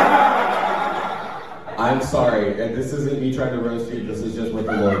now. I'm sorry. And this isn't me trying to roast you. This is just what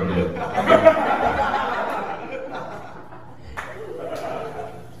the Lord did.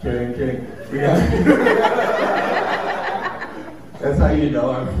 Kidding. We got... That's how you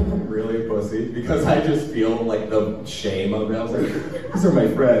know I'm really a pussy, because I just feel like the shame of it. I was like, these are my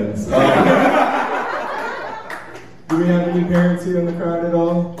friends. Do we have any parents here in the crowd at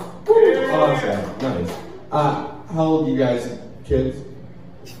all? Awesome, nice. How old you guys, kids?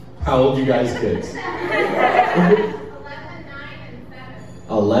 How old you guys, kids?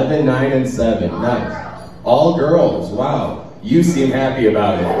 11, 9, and 7. Nice. All girls, wow. You seem happy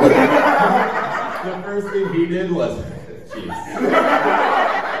about it. The first thing he did was... Jeez.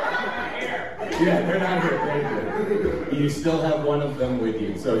 Yeah, they're not here. You still have one of them with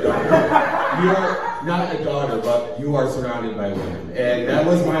you, so you're not a daughter, but you are surrounded by women, and that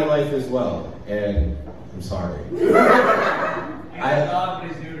was my life as well. And I'm sorry. You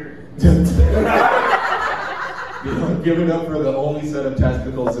know, give it up for the only set of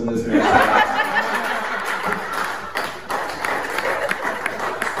testicles in this man's life.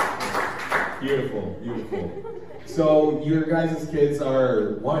 Beautiful. So your guys' kids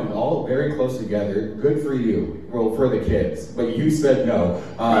are, all very close together. Good for you. Well, for the kids. But you said no.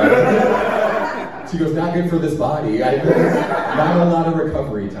 She goes, not good for this body. Not a lot of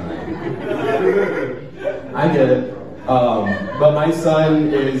recovery time. I get it. But my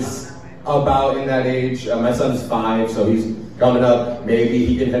son is about in that age. My son's 5, so he's coming up. Maybe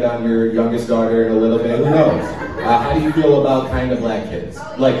he can hit on your youngest daughter in a little bit. Who knows? How do you feel about kind of black kids?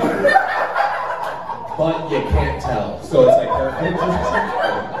 Like... But you can't tell. So it's like,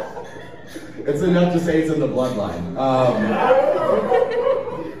 it's enough to say it's in the bloodline.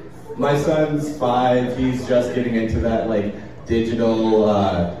 My son's 5, he's just getting into that like digital,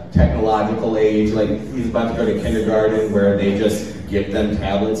 technological age. Like he's about to go to kindergarten where they just give them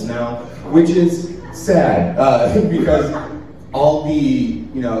tablets now, which is sad because all the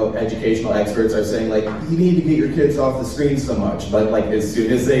educational experts are saying like you need to get your kids off the screen so much, but like as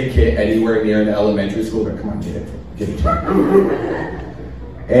soon as they get anywhere near an elementary school, they're come on, get a tablet.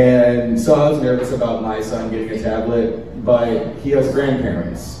 And so I was nervous about my son getting a tablet, but he has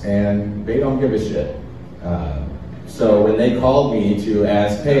grandparents and they don't give a shit. So when they called me to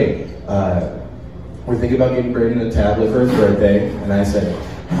ask, hey, we're thinking about getting Braden a tablet for his birthday, and I said,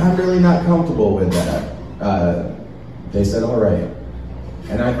 I'm really not comfortable with that. They said, all right.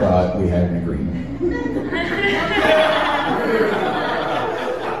 And I thought we had an agreement.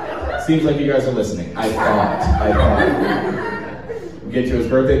 Seems like you guys are listening. I thought. We get to his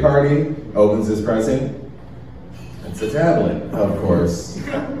birthday party, opens his present. It's a tablet, of course.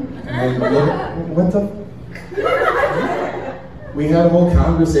 And what the? We had a whole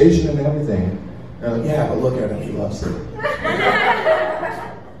conversation and everything. They're like, yeah, but look at him, he loves it.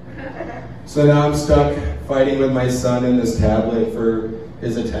 So now I'm stuck fighting with my son and this tablet for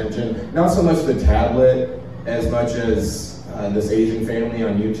his attention. Not so much the tablet, as much as this Asian family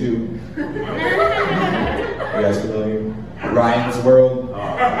on YouTube. You guys familiar? Ryan's World.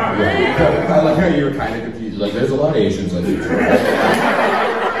 Yeah. I like how you were kind of confused. Like, there's a lot of Asians on YouTube.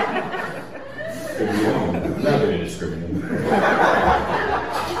 I'm not going to discriminate.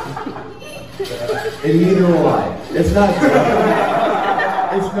 And neither will I. It's not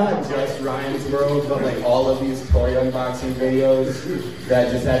just Ryan's World, but like all of these toy unboxing videos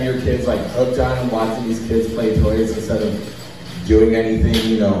that just have your kids like hooked on and watching these kids play toys instead of doing anything,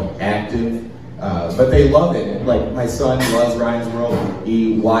 you know, active. But they love it. Like, my son loves Ryan's World.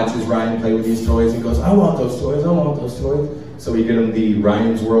 He watches Ryan play with these toys and goes, I want those toys, I want those toys. So we get him the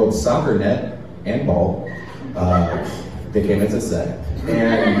Ryan's World soccer net and ball. They came as a set.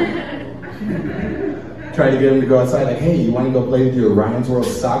 And tried to get him to go outside, like, hey, you want to go play with your Ryan's World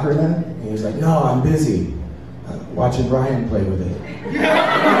soccer net? And he's like, no, I'm busy watching Ryan play with it.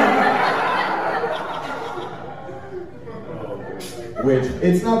 Which,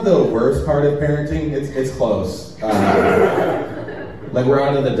 it's not the worst part of parenting, it's close. Like, we're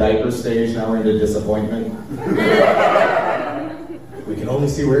out of the diaper stage, now we're into disappointment. We can only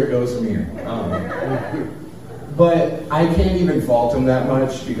see where it goes from here. But I can't even fault him that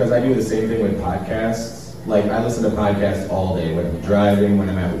much because I do the same thing with podcasts. Like, I listen to podcasts all day when I'm driving, when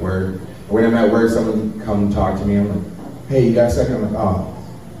I'm at work. When I'm at work, someone come talk to me, I'm like, hey, you got a second? I'm like, oh,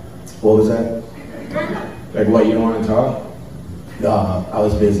 what was that? Like, what, you don't want to talk? I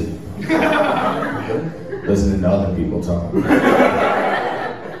was busy. Listening to other people talk. I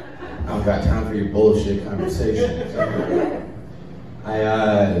don't got time for your bullshit conversation.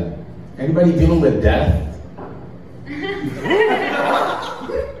 Anybody dealing with death?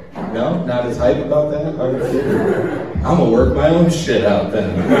 No? Not as hype about that? I'm gonna work my own shit out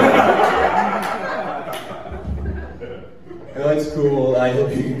then. That's cool. I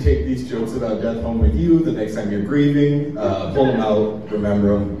hope you can take these jokes about death home with you the next time you're grieving. Pull them out,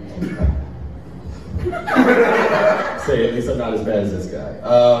 remember them. Say, at least I'm not as bad as this guy.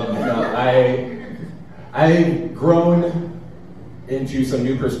 No, I've grown into some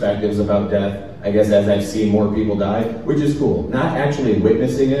new perspectives about death, I guess, as I've seen more people die, which is cool. Not actually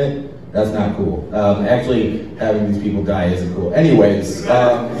witnessing it, that's not cool. Actually having these people die isn't cool. Anyways,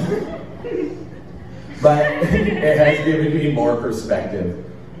 but it has given me more perspective.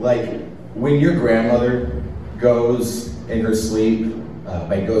 Like, when your grandmother goes in her sleep,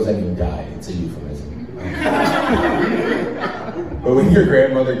 by goes I mean die, it's a euphemism. But when your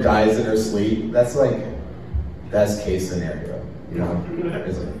grandmother dies in her sleep, that's like best case scenario. You know,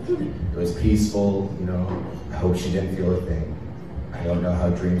 it was peaceful, you know, I hope she didn't feel a thing. I don't know how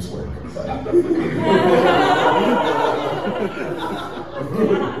dreams work, but...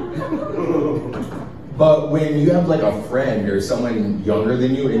 But when you have like a friend or someone younger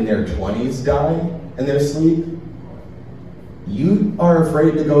than you in their 20s die in their sleep, you are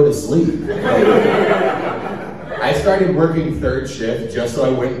afraid to go to sleep. I started working third shift just so I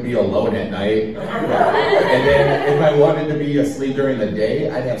wouldn't be alone at night. And then if I wanted to be asleep during the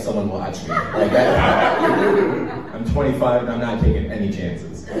day, I'd have someone watch me. Like that. I'm 25 and I'm not taking any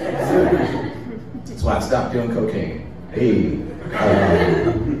chances. That's why I stopped doing cocaine. Hey.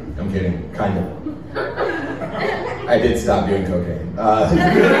 I'm kidding, kind of. I did stop doing cocaine.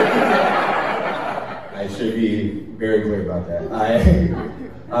 I should be very clear about that.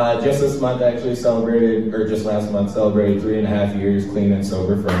 Just this month actually celebrated, or just last month celebrated 3.5 years clean and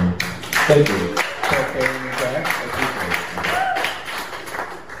sober from, thank you.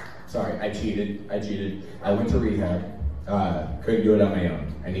 Sorry, I cheated. I went to rehab. Couldn't do it on my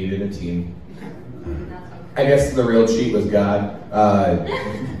own. I needed a team. I guess the real cheat was God. I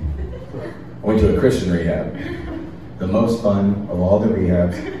went to a Christian rehab. The most fun of all the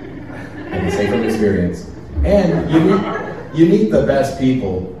rehabs. I can say from experience. And you meet the best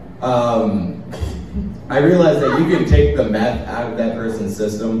people. I realized that you can take the meth out of that person's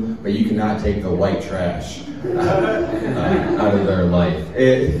system, but you cannot take the white trash out of their life.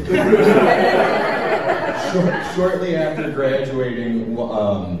 Shortly after graduating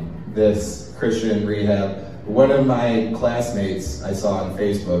this Christian rehab, one of my classmates I saw on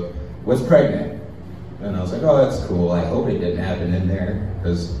Facebook was pregnant. And I was like, oh, that's cool. I hope it didn't happen in there,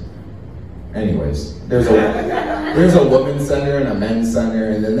 because anyways, there's a women's center and a men's center,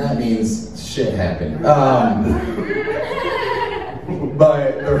 and then that means shit happened.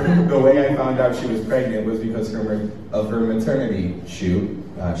 But the way I found out she was pregnant was because of her maternity shoot.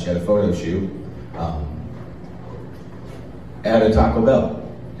 She had a photo shoot at a Taco Bell.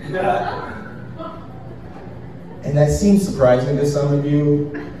 And that seems surprising to some of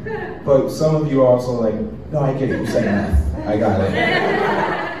you, but some of you are also like, no, I get it, you said math. I got it.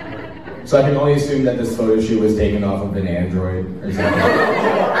 So I can only assume that this photo shoot was taken off of an Android or something.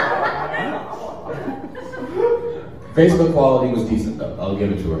 Facebook quality was decent though. I'll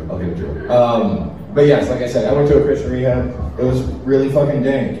give it to her. But yes, like I said, I went to a Christian rehab. It was really fucking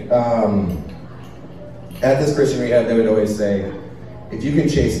dank. At this Christian rehab, they would always say, if you can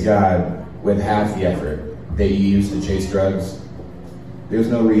chase God with half the effort that you use to chase drugs, there's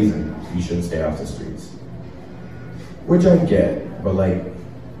no reason you shouldn't stay off the streets. Which I get, but like,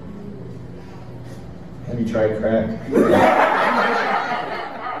 have you tried crack?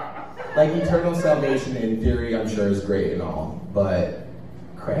 Like, eternal salvation in theory, I'm sure is great and all, but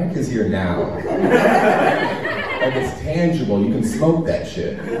crack is here now. Like, it's tangible, you can smoke that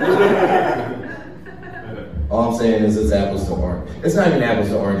shit. All I'm saying is it's apples to orange. It's not even apples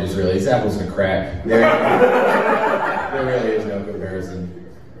to oranges, really. It's apples to crack. There really is no comparison.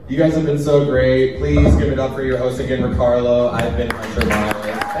 You guys have been so great. Please give it up for your host again, Ricardo. I've been Hunter Miles.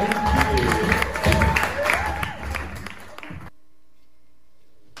 Thank you.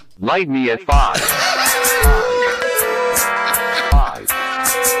 Light me at 5. 5.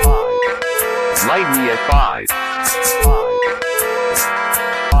 Light me at 5.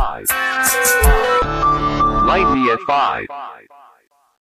 5. Light me at 5.